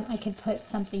then I could put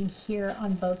something here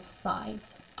on both sides.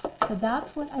 So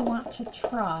that's what I want to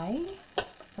try.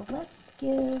 So let's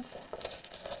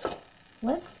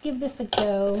give this a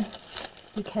go,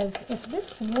 because if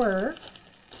this works,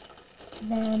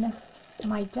 then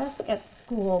my desk at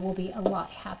school will be a lot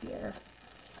happier.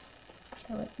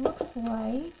 So it looks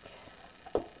like,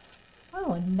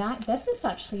 oh, and this is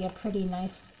actually a pretty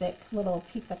nice thick little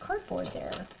piece of cardboard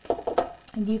there.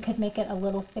 And you could make it a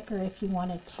little thicker if you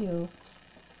wanted to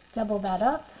double that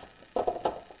up.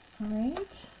 All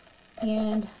right,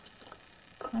 and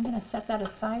I'm going to set that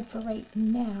aside for right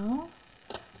now.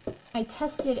 I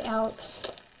tested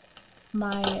out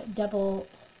my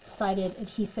double-sided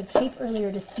adhesive tape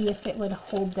earlier to see if it would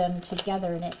hold them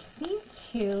together, and it seemed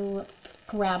to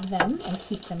grab them and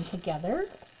keep them together.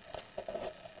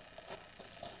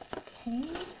 Okay,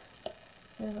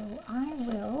 so I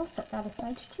will set that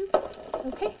aside too.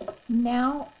 Okay,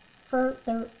 now for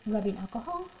the rubbing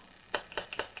alcohol.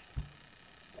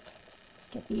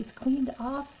 Get these cleaned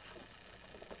off.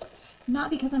 Not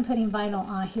because I'm putting vinyl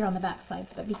on here on the back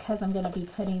sides, but because I'm going to be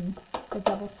putting the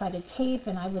double-sided tape,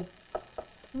 and I would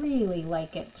really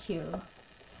like it to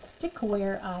stick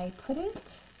where I put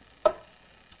it.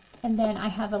 And then I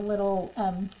have a little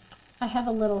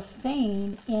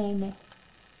saying in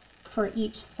for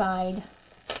each side,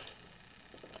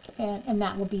 and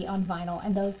that will be on vinyl,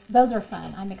 and those are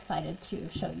fun. I'm excited to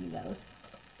show you those.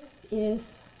 This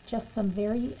is just some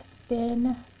very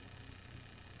thin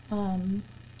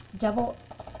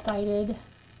double-sided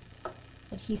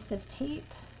adhesive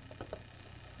tape,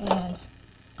 and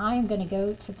I'm going to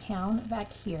go to town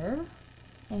back here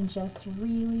and just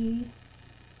really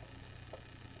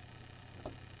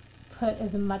put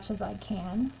as much as I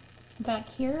can back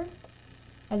here,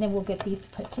 and then we'll get these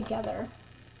put together.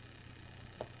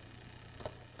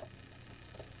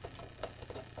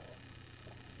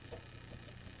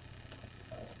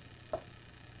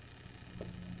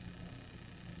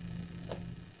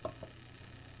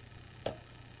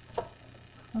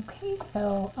 Okay,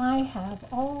 so I have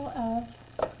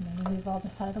let me move all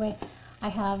this out of the way. I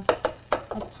have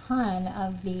a ton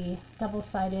of the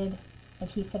double-sided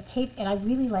adhesive tape, and I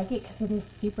really like it because it is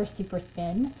super, super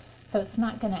thin, so it's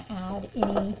not going to add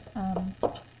any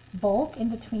bulk in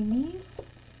between these.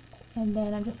 And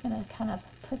then I'm just going to kind of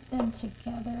put them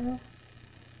together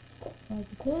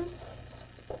like this.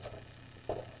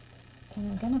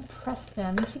 And I'm going to press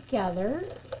them together.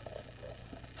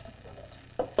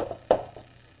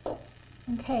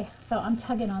 Okay, so I'm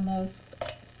tugging on those.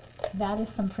 That is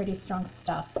some pretty strong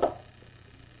stuff.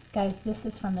 Guys, this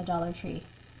is from the Dollar Tree.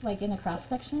 Like in the craft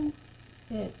section,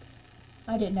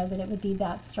 I didn't know that it would be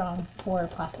that strong for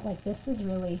plastic. Like this is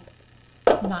really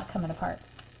not coming apart.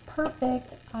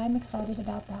 Perfect. I'm excited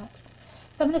about that.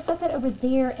 So I'm going to set that over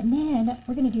there, and then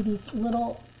we're going to do these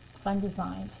little fun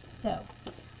designs. So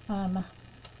I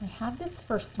have this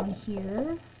first one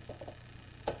here.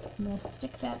 I'm going to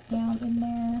stick that down in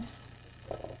there.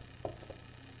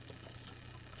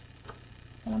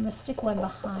 And I'm going to stick one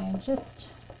behind, just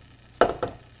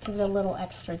give it a little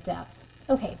extra depth.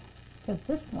 Okay, so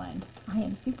this one, I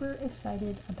am super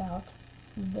excited about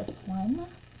this one.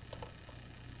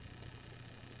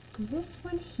 This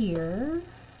one here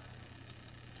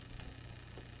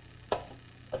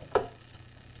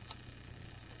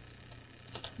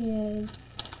is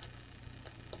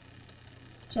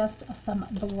just some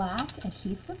black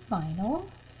adhesive vinyl,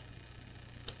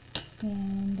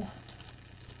 and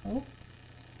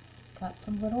got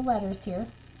some little letters here,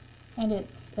 and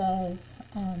it says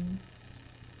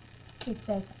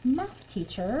math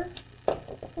teacher,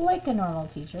 like a normal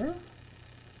teacher.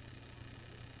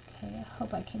 Okay, I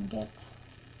hope I can get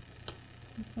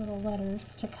these little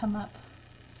letters to come up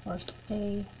or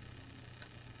stay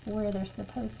where they're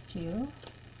supposed to.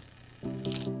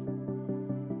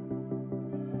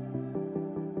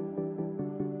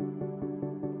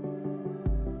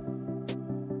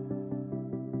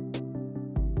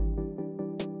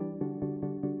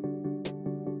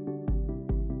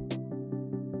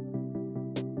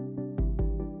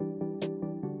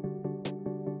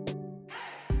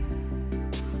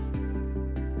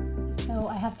 So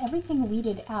I have everything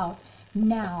weeded out.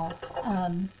 Now,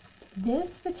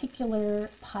 this particular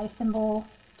pie symbol,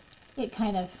 it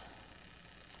kind of,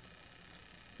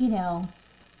 you know,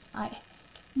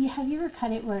 have you ever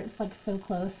cut it where it's like so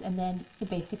close and then it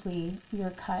basically, your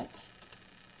cut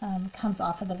comes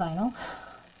off of the vinyl?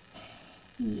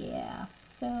 Yeah,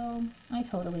 so I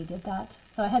totally did that.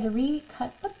 So I had to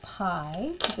recut the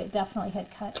pie because it definitely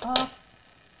had cut off.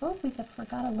 Oh, we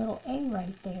forgot a little A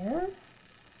right there.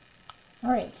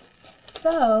 All right,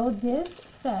 so this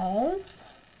says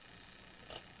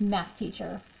math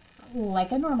teacher,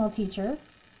 like a normal teacher,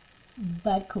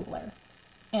 but cooler.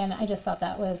 And I just thought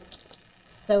that was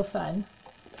so fun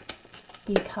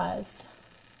because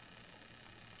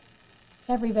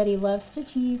everybody loves to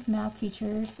tease math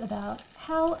teachers about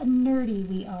how nerdy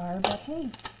we are, but hey.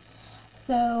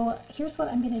 So here's what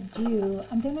I'm going to do.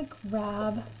 I'm going to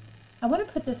grab, I want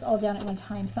to put this all down at one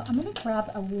time, so I'm going to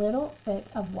grab a little bit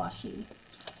of washi,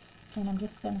 and I'm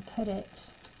just going to put it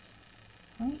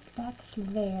right back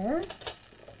there,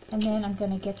 and then I'm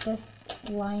going to get this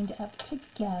lined up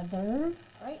together.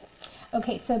 All right.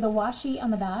 Okay, so the washi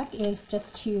on the back is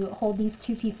just to hold these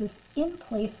two pieces in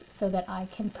place so that I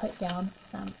can put down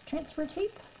some transfer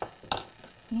tape.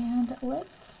 And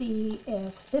let's see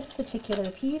if this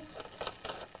particular piece,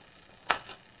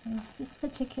 is this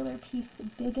particular piece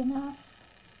big enough?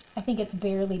 I think it's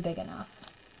barely big enough,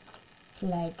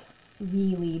 like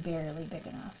really barely big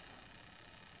enough.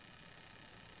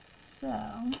 So,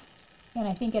 and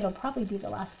I think it'll probably be the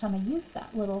last time I use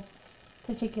that little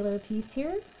particular piece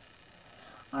here.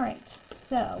 All right,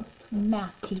 so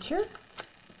math teacher,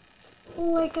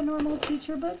 like a normal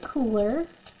teacher but cooler.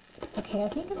 Okay, I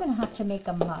think I'm gonna have to make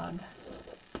a mug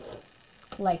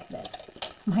like this.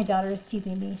 My daughter is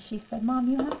teasing me. She said, "Mom,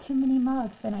 you have too many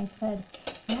mugs." And I said,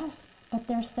 "Yes, but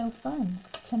they're so fun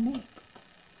to make."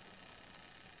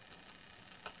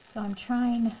 So I'm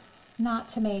trying not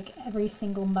to make every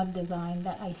single mug design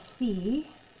that I see.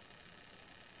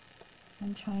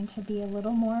 I'm trying to be a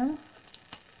little more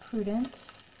prudent.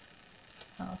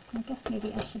 Oh, I guess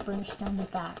maybe I should burnish down the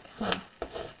back, huh?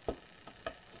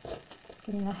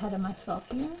 Getting ahead of myself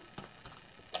here.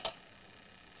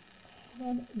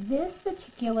 Then this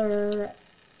particular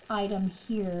item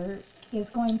here is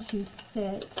going to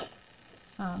sit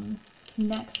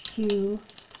next to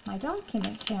my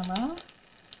document camera,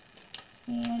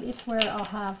 and it's where I'll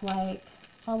have like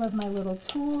all of my little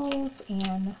tools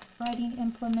and writing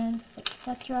implements,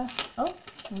 etc. Oh,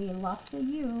 we lost a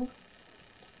U.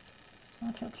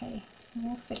 That's okay.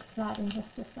 We'll fix that in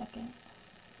just a second.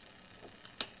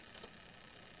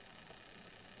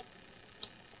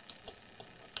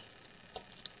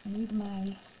 I need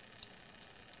my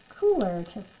cooler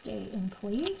to stay in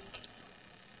place.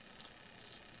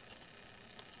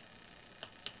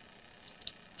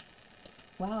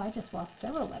 Wow, I just lost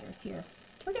several letters here.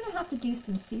 we're gonna have to do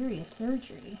some serious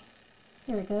surgery.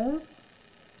 There it goes.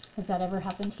 Has that ever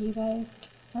happened to you guys?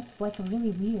 That's like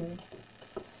really weird.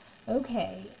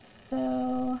 Okay,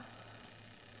 so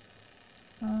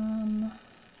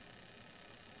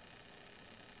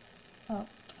oh,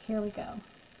 here we go.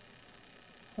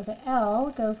 So the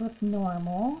L goes with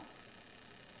normal.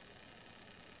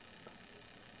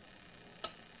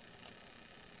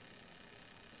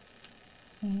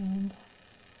 And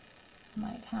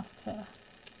might have to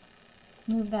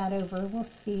move that over. We'll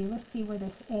see. Let's see where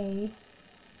this A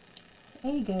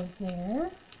goes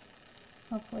there.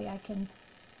 Hopefully I can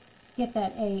get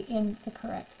that A in the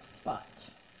correct spot.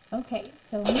 Okay,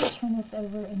 so let me turn this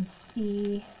over and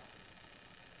see.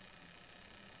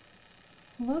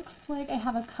 Looks like I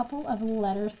have a couple of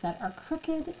letters that are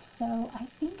crooked, so I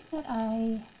think that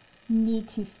I need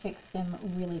to fix them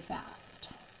really fast.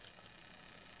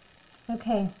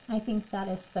 Okay, I think that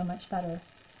is so much better.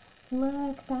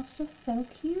 Look, that's just so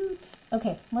cute.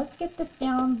 Okay, let's get this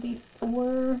down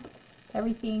before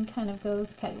everything kind of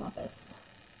goes cattywampus.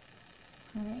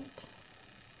 All right,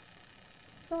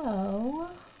 so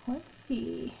let's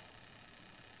see.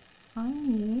 I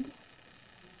need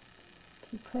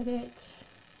to put it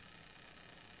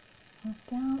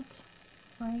about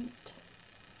right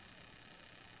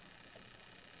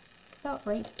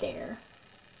there.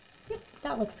 Yep,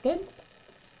 that looks good.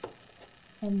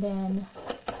 And then,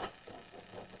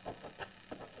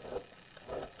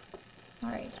 all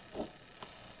right,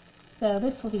 so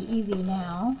this will be easy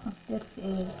now. This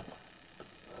is,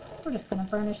 we're just going to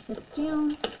burnish this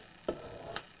down.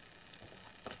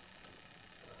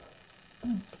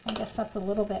 I guess that's a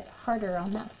little bit harder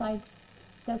on that side.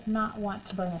 Does not want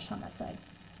to burnish on that side.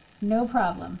 No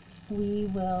problem. We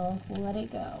will let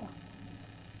it go.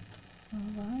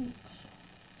 All right.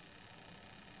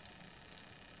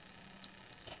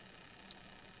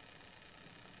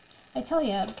 I tell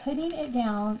you, putting it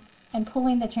down and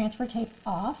pulling the transfer tape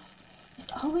off is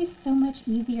always so much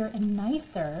easier and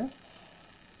nicer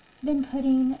than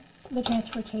putting the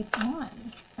transfer tape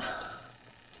on.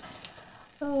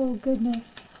 Oh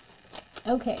goodness.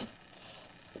 Okay,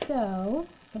 so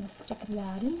I'm gonna stick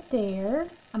that in there.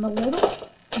 I'm a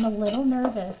little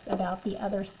nervous about the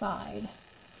other side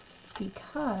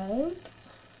because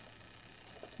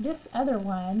this other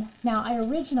one, now I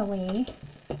originally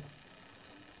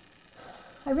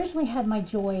had my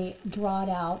joy drawed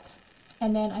out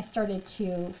and then I started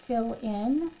to fill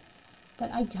in,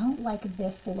 but I don't like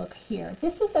this look here.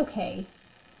 This is okay,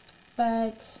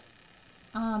 but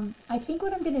I think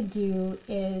what I'm going to do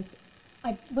is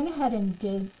I went ahead and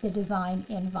did the design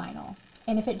in vinyl,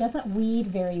 and if it doesn't weed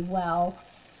very well,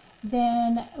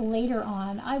 then later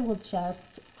on I will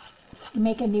just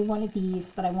make a new one of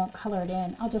these, but I won't color it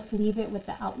in. I'll just leave it with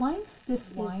the outlines. This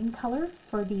is wine color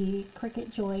for the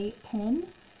Cricut Joy pen,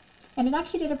 and it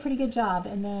actually did a pretty good job,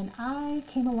 and then I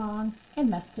came along and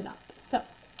messed it up. So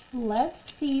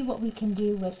let's see what we can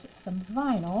do with some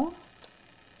vinyl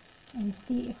and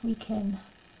see if we can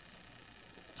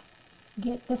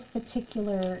get this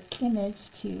particular image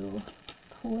to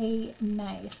play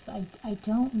nice. I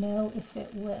don't know if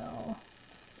it will,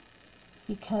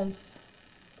 because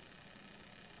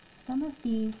some of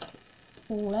these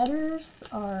letters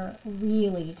are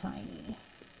really tiny.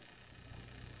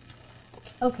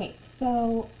 Okay,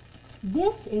 so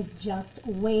this is just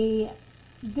way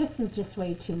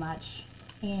too much,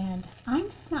 and I'm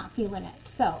just not feeling it.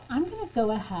 So I'm going to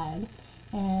go ahead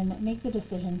and make the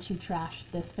decision to trash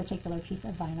this particular piece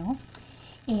of vinyl.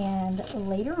 And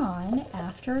later on,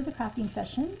 after the crafting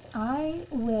session, I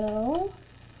will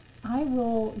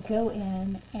go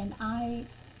in and I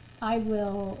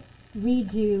will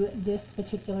redo this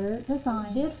particular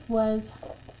design. This was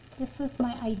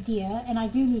my idea, and I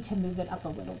do need to move it up a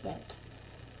little bit.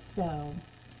 So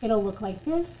it'll look like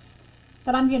this,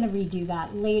 but I'm going to redo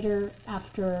that later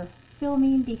after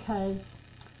filming, because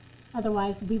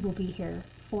otherwise we will be here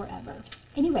forever.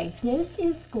 Anyway, this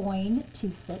is going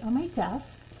to sit on my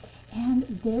desk, and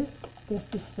this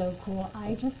is so cool.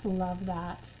 I just love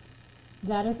that.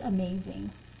 That is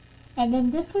amazing. And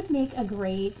then this would make a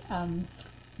great,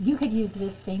 you could use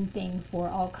this same thing for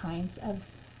all kinds of,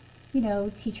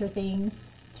 teacher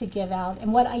things to give out.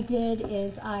 And what I did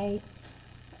is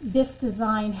this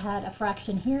design had a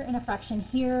fraction here and a fraction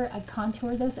here. I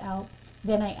contoured those out.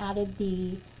 Then I added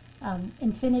the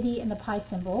infinity and the pi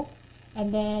symbol,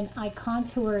 and then I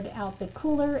contoured out the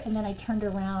cooler, and then I turned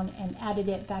around and added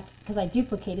it back, because I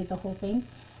duplicated the whole thing,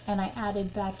 and I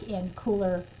added back in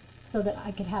cooler so that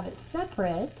I could have it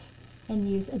separate and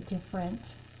use a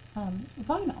different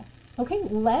vinyl. Okay,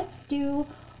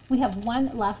 we have one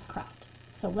last craft.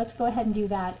 So let's go ahead and do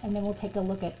that, and then we'll take a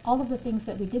look at all of the things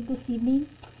that we did this evening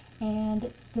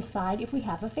and decide if we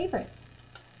have a favorite.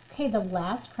 Okay, the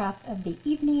last craft of the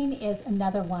evening is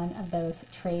another one of those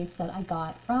trays that I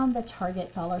got from the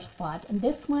Target dollar spot. And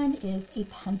this one is a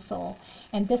pencil.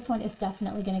 And this one is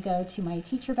definitely going to go to my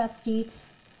teacher bestie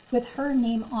with her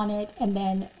name on it, and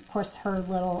then of course her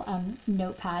little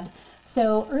notepad.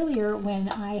 So earlier when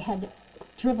I had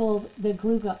dribbled the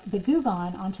Goo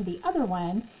Gone onto the other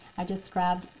one, I just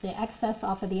grabbed the excess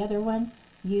off of the other one,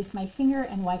 used my finger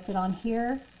and wiped it on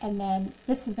here, and then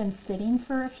this has been sitting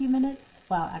for a few minutes.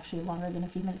 Well, actually longer than a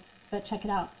few minutes, but check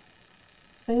it out.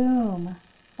 Boom.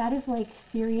 That is like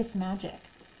serious magic.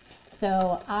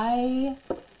 So I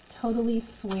totally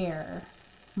swear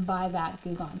by that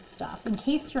Goo Gone stuff in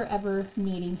case you're ever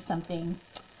needing something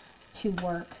to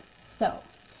work. So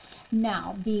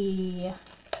now the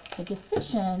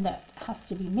decision that has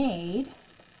to be made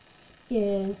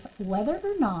is whether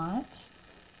or not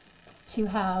to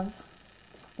have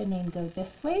the name go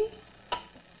this way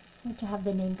or to have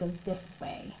the name go this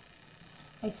way.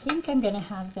 I think I'm going to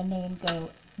have the name go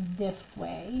this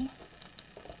way.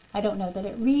 I don't know that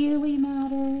it really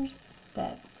matters,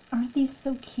 but aren't these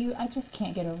so cute? I just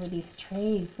can't get over these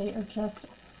trays. They are just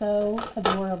so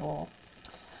adorable.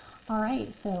 All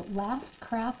right, so last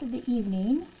craft of the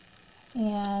evening,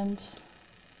 and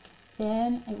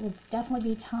then it will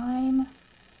definitely be time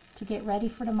to get ready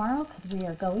for tomorrow because we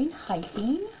are going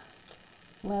hiking.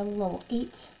 A little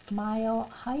 8-mile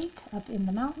hike up in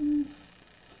the mountains.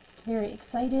 Very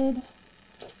excited.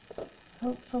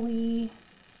 Hopefully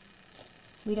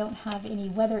we don't have any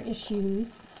weather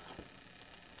issues.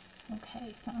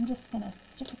 Okay, so I'm just going to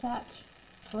stick that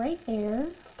right there.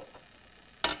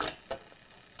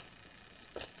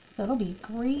 So it'll be a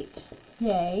great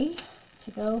day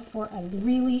to go for a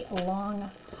really long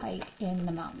hike in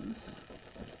the mountains.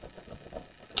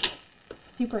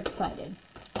 Super excited.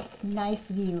 Nice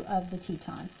view of the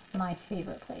Tetons, my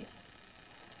favorite place.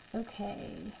 Okay,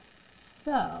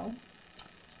 so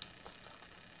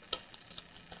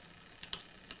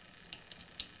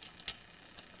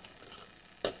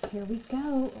here we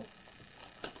go.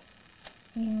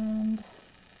 And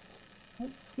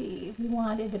let's see, we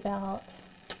want about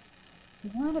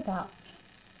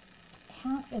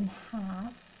half and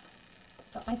half.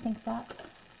 So I think that,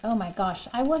 oh my gosh,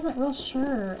 I wasn't real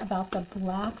sure about the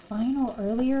black vinyl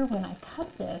earlier when I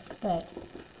cut this, but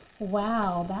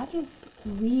wow, that is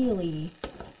really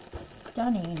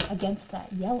stunning against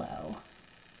that yellow.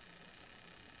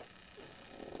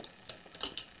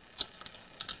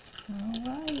 All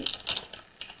right.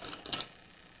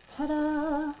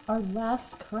 Ta-da! Our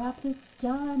last craft is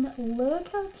done. Look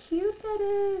how cute that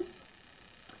is.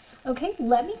 Okay,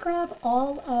 let me grab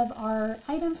all of our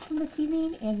items from this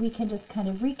evening and we can just kind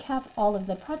of recap all of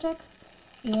the projects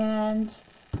and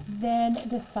then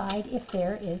decide if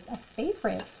there is a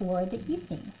favorite for the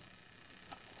evening.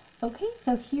 Okay,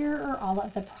 so here are all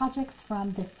of the projects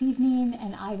from this evening,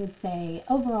 and I would say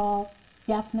overall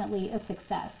definitely a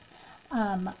success.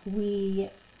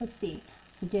 Let's see,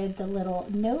 we did the little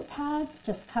notepads,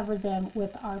 just covered them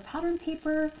with our pattern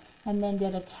paper, and then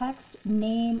did a text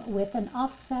name with an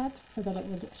offset so that it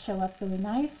would show up really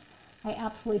nice. I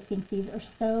absolutely think these are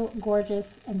so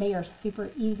gorgeous, and they are super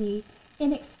easy,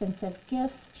 inexpensive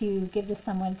gifts to give to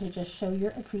someone to just show your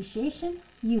appreciation.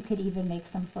 You could even make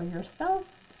some for yourself.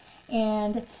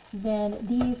 And then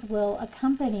these will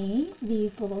accompany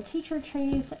these little teacher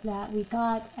trays that we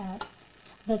got at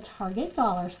the Target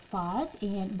dollar spot,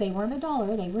 and they weren't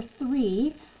 $1, they were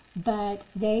 $3, but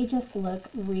they just look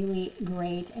really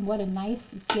great. And what a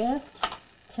nice gift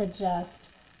to just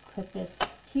put this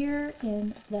here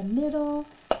in the middle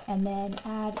and then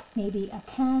add maybe a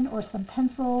pen or some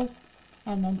pencils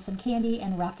and then some candy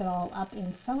and wrap it all up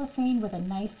in cellophane with a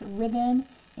nice ribbon.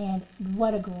 And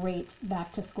what a great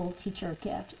back to school teacher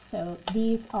gift. So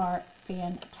these are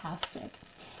fantastic.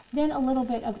 Then a little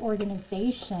bit of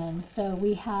organization. So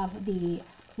we have the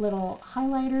little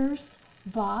highlighters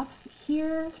box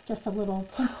here, just a little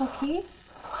pencil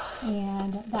case,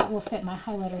 and that will fit my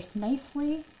highlighters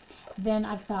nicely. Then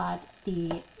I've got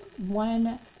the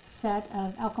one set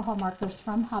of alcohol markers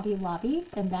from Hobby Lobby,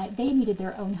 and that they needed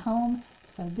their own home.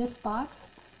 So this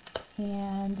box,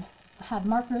 and have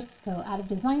markers go out of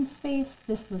design space.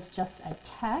 This was just a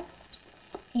text.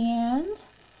 And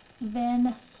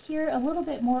then here a little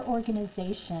bit more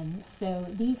organization. So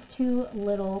these two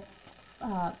little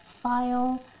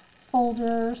file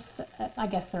folders, I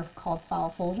guess they're called file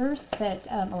folders, but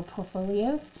or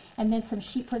portfolios, and then some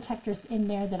sheet protectors in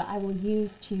there that I will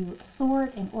use to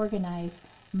sort and organize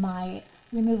my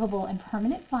removable and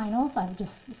permanent vinyls. I will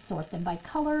just sort them by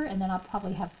color, and then I'll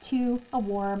probably have two, a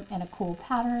warm and a cool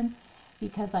pattern,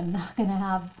 because I'm not going to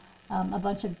have a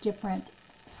bunch of different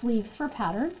sleeves for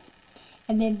patterns.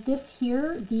 And then this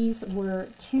here, these were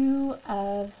two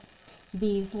of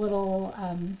these little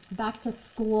back to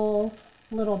school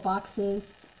little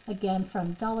boxes, again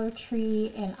from Dollar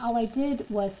Tree. And all I did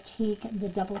was take the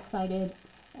double-sided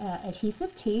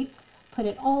adhesive tape, put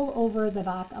it all over the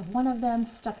back of one of them,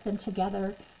 stuck them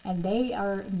together, and they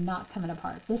are not coming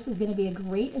apart. This is going to be a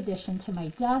great addition to my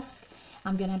desk.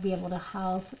 I'm going to be able to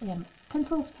house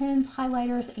pencils, pens,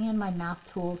 highlighters, and my math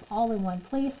tools all in one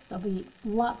place. There'll be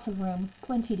lots of room,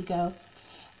 plenty to go.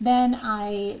 Then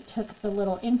I took the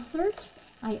little insert,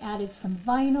 I added some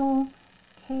vinyl.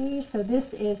 Okay, so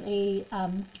this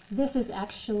is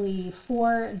actually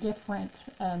four different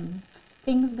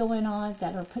things going on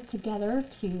that are put together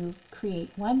to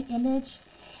create one image.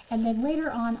 And then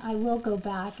later on, I will go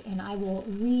back and I will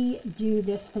redo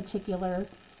this particular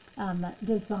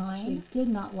design. I did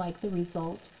not like the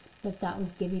result that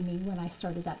was giving me when I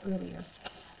started that earlier.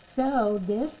 So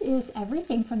this is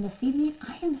everything from this evening.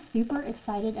 I am super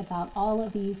excited about all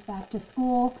of these back to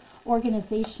school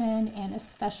organization and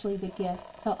especially the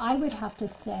gifts. So I would have to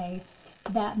say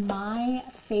that my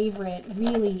favorite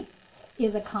really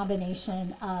is a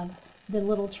combination of the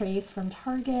little trays from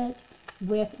Target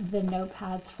with the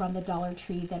Notepads from the Dollar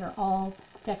Tree that are all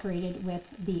decorated with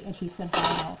the adhesive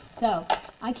vinyl. So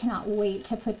I cannot wait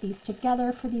to put these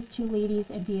together for these two ladies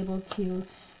and be able to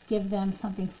give them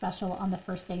something special on the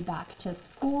first day back to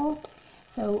school.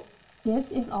 So this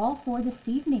is all for this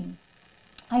evening.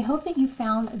 I hope that you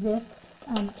found this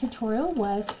tutorial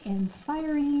was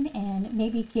inspiring and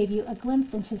maybe gave you a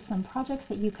glimpse into some projects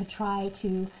that you could try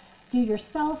to do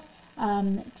yourself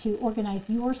to organize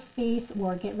your space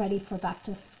or get ready for back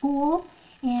to school.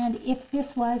 And if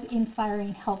this was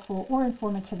inspiring, helpful, or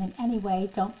informative in any way,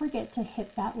 don't forget to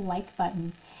hit that like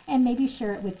button and maybe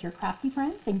share it with your crafty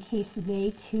friends in case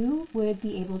they too would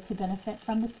be able to benefit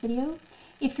from this video.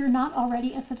 If you're not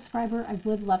already a subscriber, I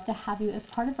would love to have you as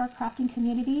part of our crafting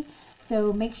community.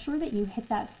 So make sure that you hit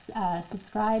that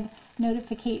subscribe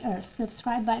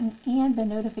button and the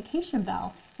notification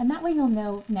bell. And that way you'll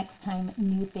know next time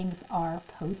new things are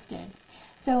posted.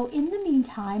 So in the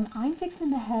meantime, I'm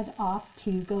fixing to head off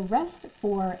to go rest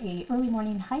for a early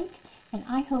morning hike. And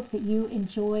I hope that you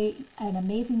enjoy an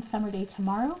amazing summer day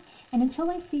tomorrow. And until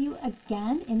I see you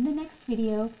again in the next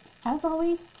video, as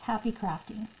always, happy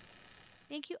crafting.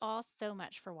 Thank you all so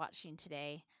much for watching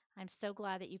today. I'm so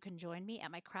glad that you can join me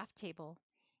at my craft table.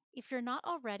 If you're not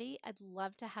already, I'd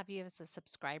love to have you as a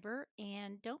subscriber,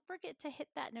 and don't forget to hit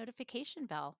that notification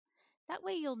bell. That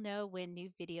way you'll know when new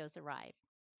videos arrive.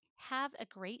 Have a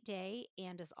great day,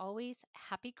 and as always,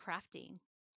 happy crafting.